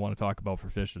stuff I want to talk about for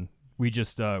fishing. We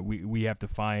just we have to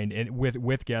find, and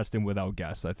with guests and without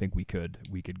guests, I think we could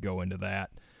go into that.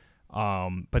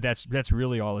 But that's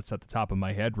really all that's at the top of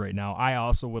my head right now. I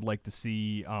also would like to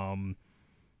see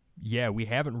we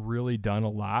haven't really done a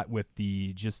lot with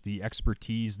the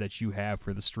expertise that you have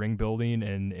for the string building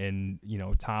and you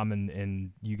know, Tom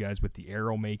and you guys with the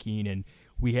arrow making, and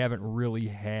we haven't really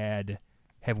had.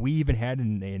 Have we even had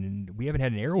we haven't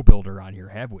had an arrow builder on here,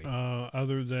 have we?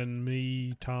 Other than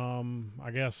me, Tom,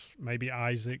 I guess maybe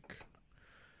Isaac.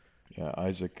 Yeah,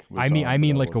 Isaac. Was I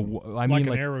mean like an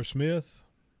Arrowsmith,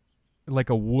 like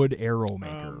a wood arrow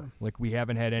maker. Like we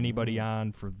haven't had anybody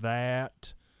on for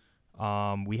that.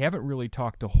 We haven't really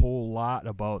talked a whole lot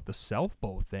about the self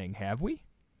bow thing, have we?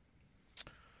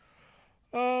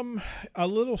 A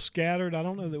little scattered. I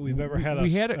don't know that we've ever had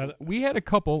we had a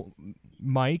couple.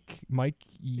 Mike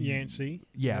Yancey.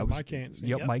 Yeah, Mike Yancey.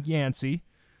 Yep, Mike Yancey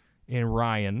and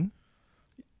Ryan.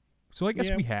 So I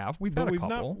guess we've had a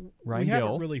couple. Ryan we Gill.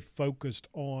 haven't really focused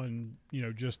on, you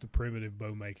know, just the primitive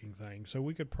bow making thing. So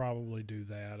we could probably do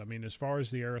that. I mean, as far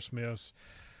as the Arrowsmiths,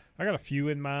 I got a few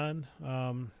in mind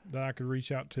that I could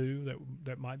reach out to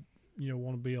that might, you know,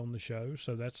 want to be on the show.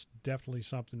 So that's definitely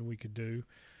something we could do.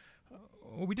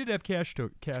 Well, we did have Cash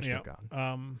Took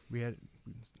on. We had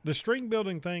the string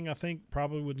building thing. I think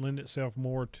probably would lend itself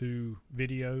more to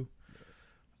video.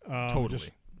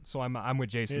 Totally. So I'm with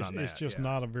Jason on that. It's just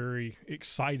not a very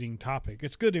exciting topic.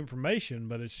 It's good information,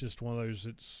 but it's just one of those.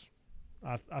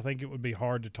 I think it would be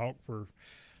hard to talk for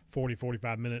 40,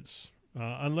 45 minutes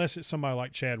unless it's somebody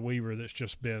like Chad Weaver that's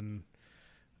just been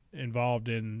involved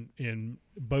in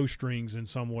bowstrings in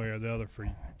some way or the other for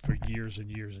years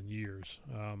and years and years.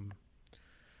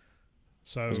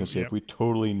 So I was going to say, if we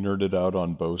totally nerded out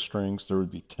on bowstrings, there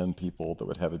would be 10 people that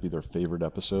would have it be their favorite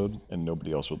episode, and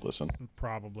nobody else would listen.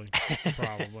 Probably.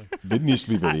 It needs to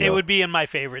be video. It would be in my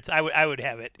favorites. I would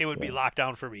have it. It would be locked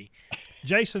down for me.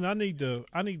 Jason, I need to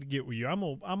get with you. I'm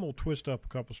gonna twist up a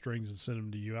couple strings and send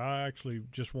them to you. I actually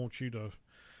just want you to,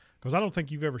 because I don't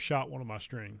think you've ever shot one of my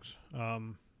strings.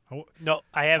 No,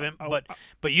 I haven't.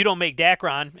 But you don't make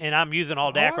Dacron, and I'm using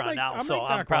all Dacron now, so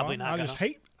I'm probably not gonna.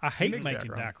 I hate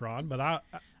making Dacron, but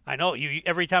I know you.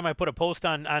 Every time I put a post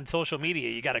on social media,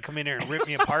 you got to come in there and rip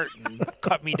me apart and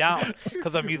cut me down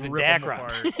because I'm using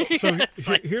Dacron. So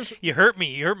here's you hurt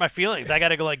me. You hurt my feelings. I got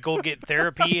to go get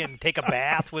therapy and take a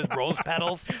bath with rose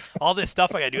petals. All this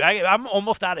stuff I got to do. I'm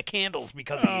almost out of candles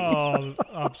because of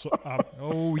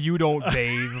you. You don't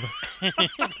bathe.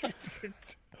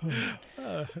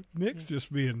 Nick's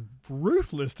just being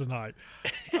ruthless tonight.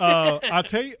 I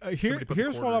tell you,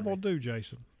 here's what I'm gonna do,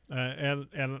 Jason, and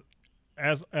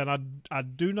I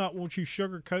do not want you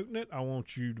sugarcoating it. I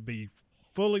want you to be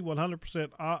fully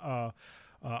 100%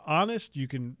 honest. You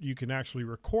can actually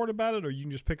record about it, or you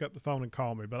can just pick up the phone and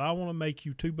call me. But I want to make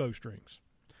you 2 bowstrings.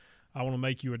 I want to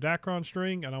make you a Dacron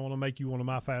string, and I want to make you one of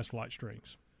my Fast Flight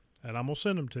strings. and I'm going to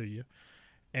send them to you.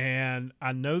 And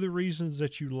I know the reasons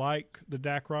that you like the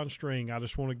Dacron string. I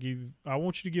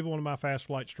want you to give one of my Fast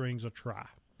Flight strings a try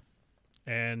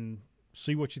and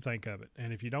see what you think of it.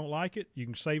 And if you don't like it, you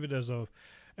can save it as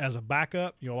a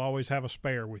backup. You'll always have a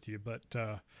spare with you. But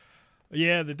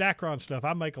yeah, the Dacron stuff,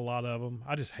 I make a lot of them.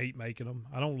 I just hate making them.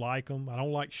 I don't like them. I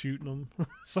don't like shooting them.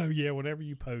 So yeah, whenever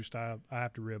you post, I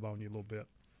have to rib on you a little bit.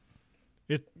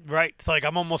 Right. It's like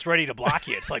I'm almost ready to block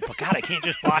you. It's like, but God, I can't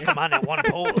just block him on that one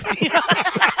post.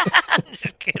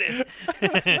 Just kidding.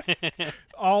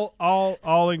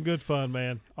 all in good fun,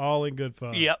 man. All in good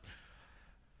fun. Yep.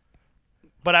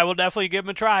 But I will definitely give them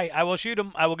a try. I will shoot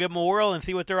them. I will give them a whirl and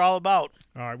see what they're all about.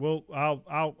 All right. Well,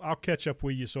 I'll catch up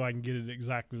with you so I can get it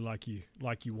exactly like you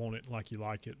want it, like you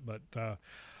like it. But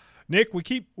Nick, we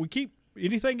keep.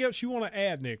 Anything else you want to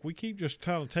add, Nick? We keep just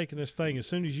kind of taking this thing. As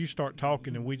soon as you start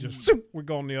talking, and we're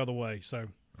going the other way. So,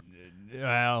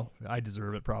 well, I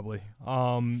deserve it probably.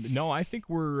 No, I think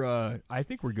we're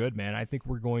good, man. I think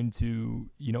we're going to,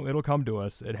 it'll come to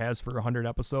us. It has for 100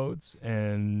 episodes,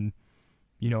 and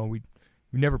we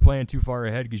never plan too far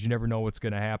ahead because you never know what's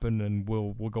going to happen, and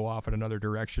we'll go off in another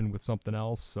direction with something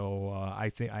else. So I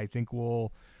think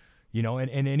we'll, and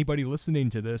anybody listening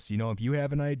to this, if you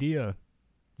have an idea,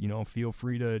 feel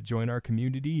free to join our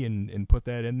community and put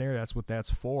that in there. That's what that's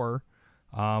for.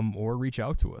 Or reach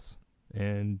out to us.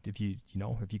 And if you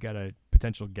got a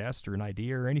potential guest or an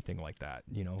idea or anything like that,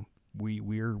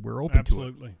 we're open to it.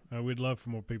 Absolutely. We'd love for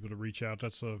more people to reach out.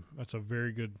 That's a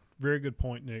very good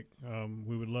point, Nick.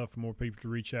 We would love for more people to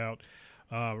reach out.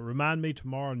 Remind me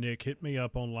tomorrow, Nick, hit me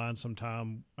up online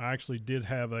sometime. I actually did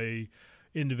have a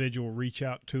individual reach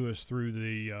out to us through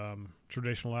the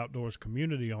Traditional Outdoors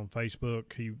community on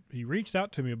Facebook. He reached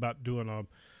out to me about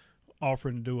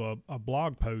offering to do a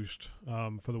blog post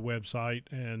for the website,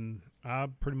 and I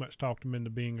pretty much talked him into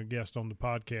being a guest on the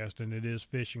podcast, and it is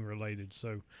fishing related.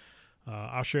 So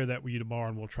I'll share that with you tomorrow,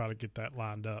 and we'll try to get that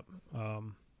lined up.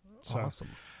 Awesome.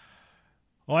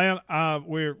 Well,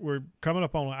 we're coming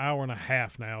up on an hour and a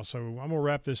half now, so I'm gonna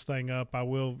wrap this thing up. I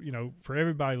will, for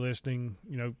everybody listening,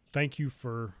 thank you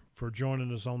for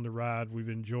joining us on the ride. We've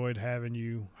enjoyed having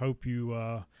you. Hope you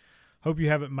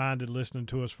haven't minded listening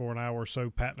to us for an hour or so,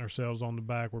 patting ourselves on the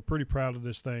back. We're pretty proud of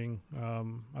this thing.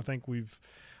 I think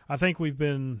we've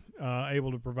been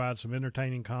able to provide some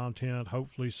entertaining content,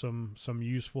 hopefully some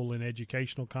useful and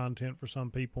educational content for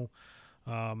some people.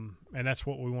 And that's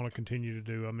what we want to continue to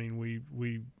do. I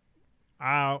mean,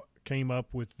 I came up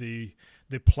with the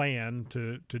plan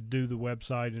to do the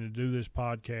website and to do this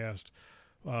podcast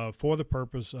for the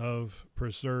purpose of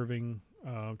preserving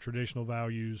traditional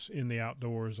values in the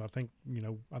outdoors. I think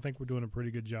we're doing a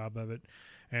pretty good job of it,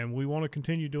 and we want to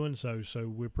continue doing so. So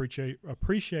we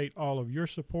appreciate all of your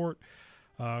support.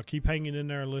 Keep hanging in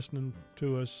there, listening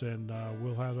to us, and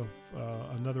we'll have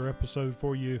another episode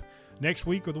for you next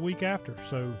week or the week after.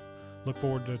 So look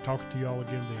forward to talking to you all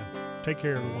again then. Take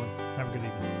care, everyone. Have a good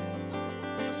evening.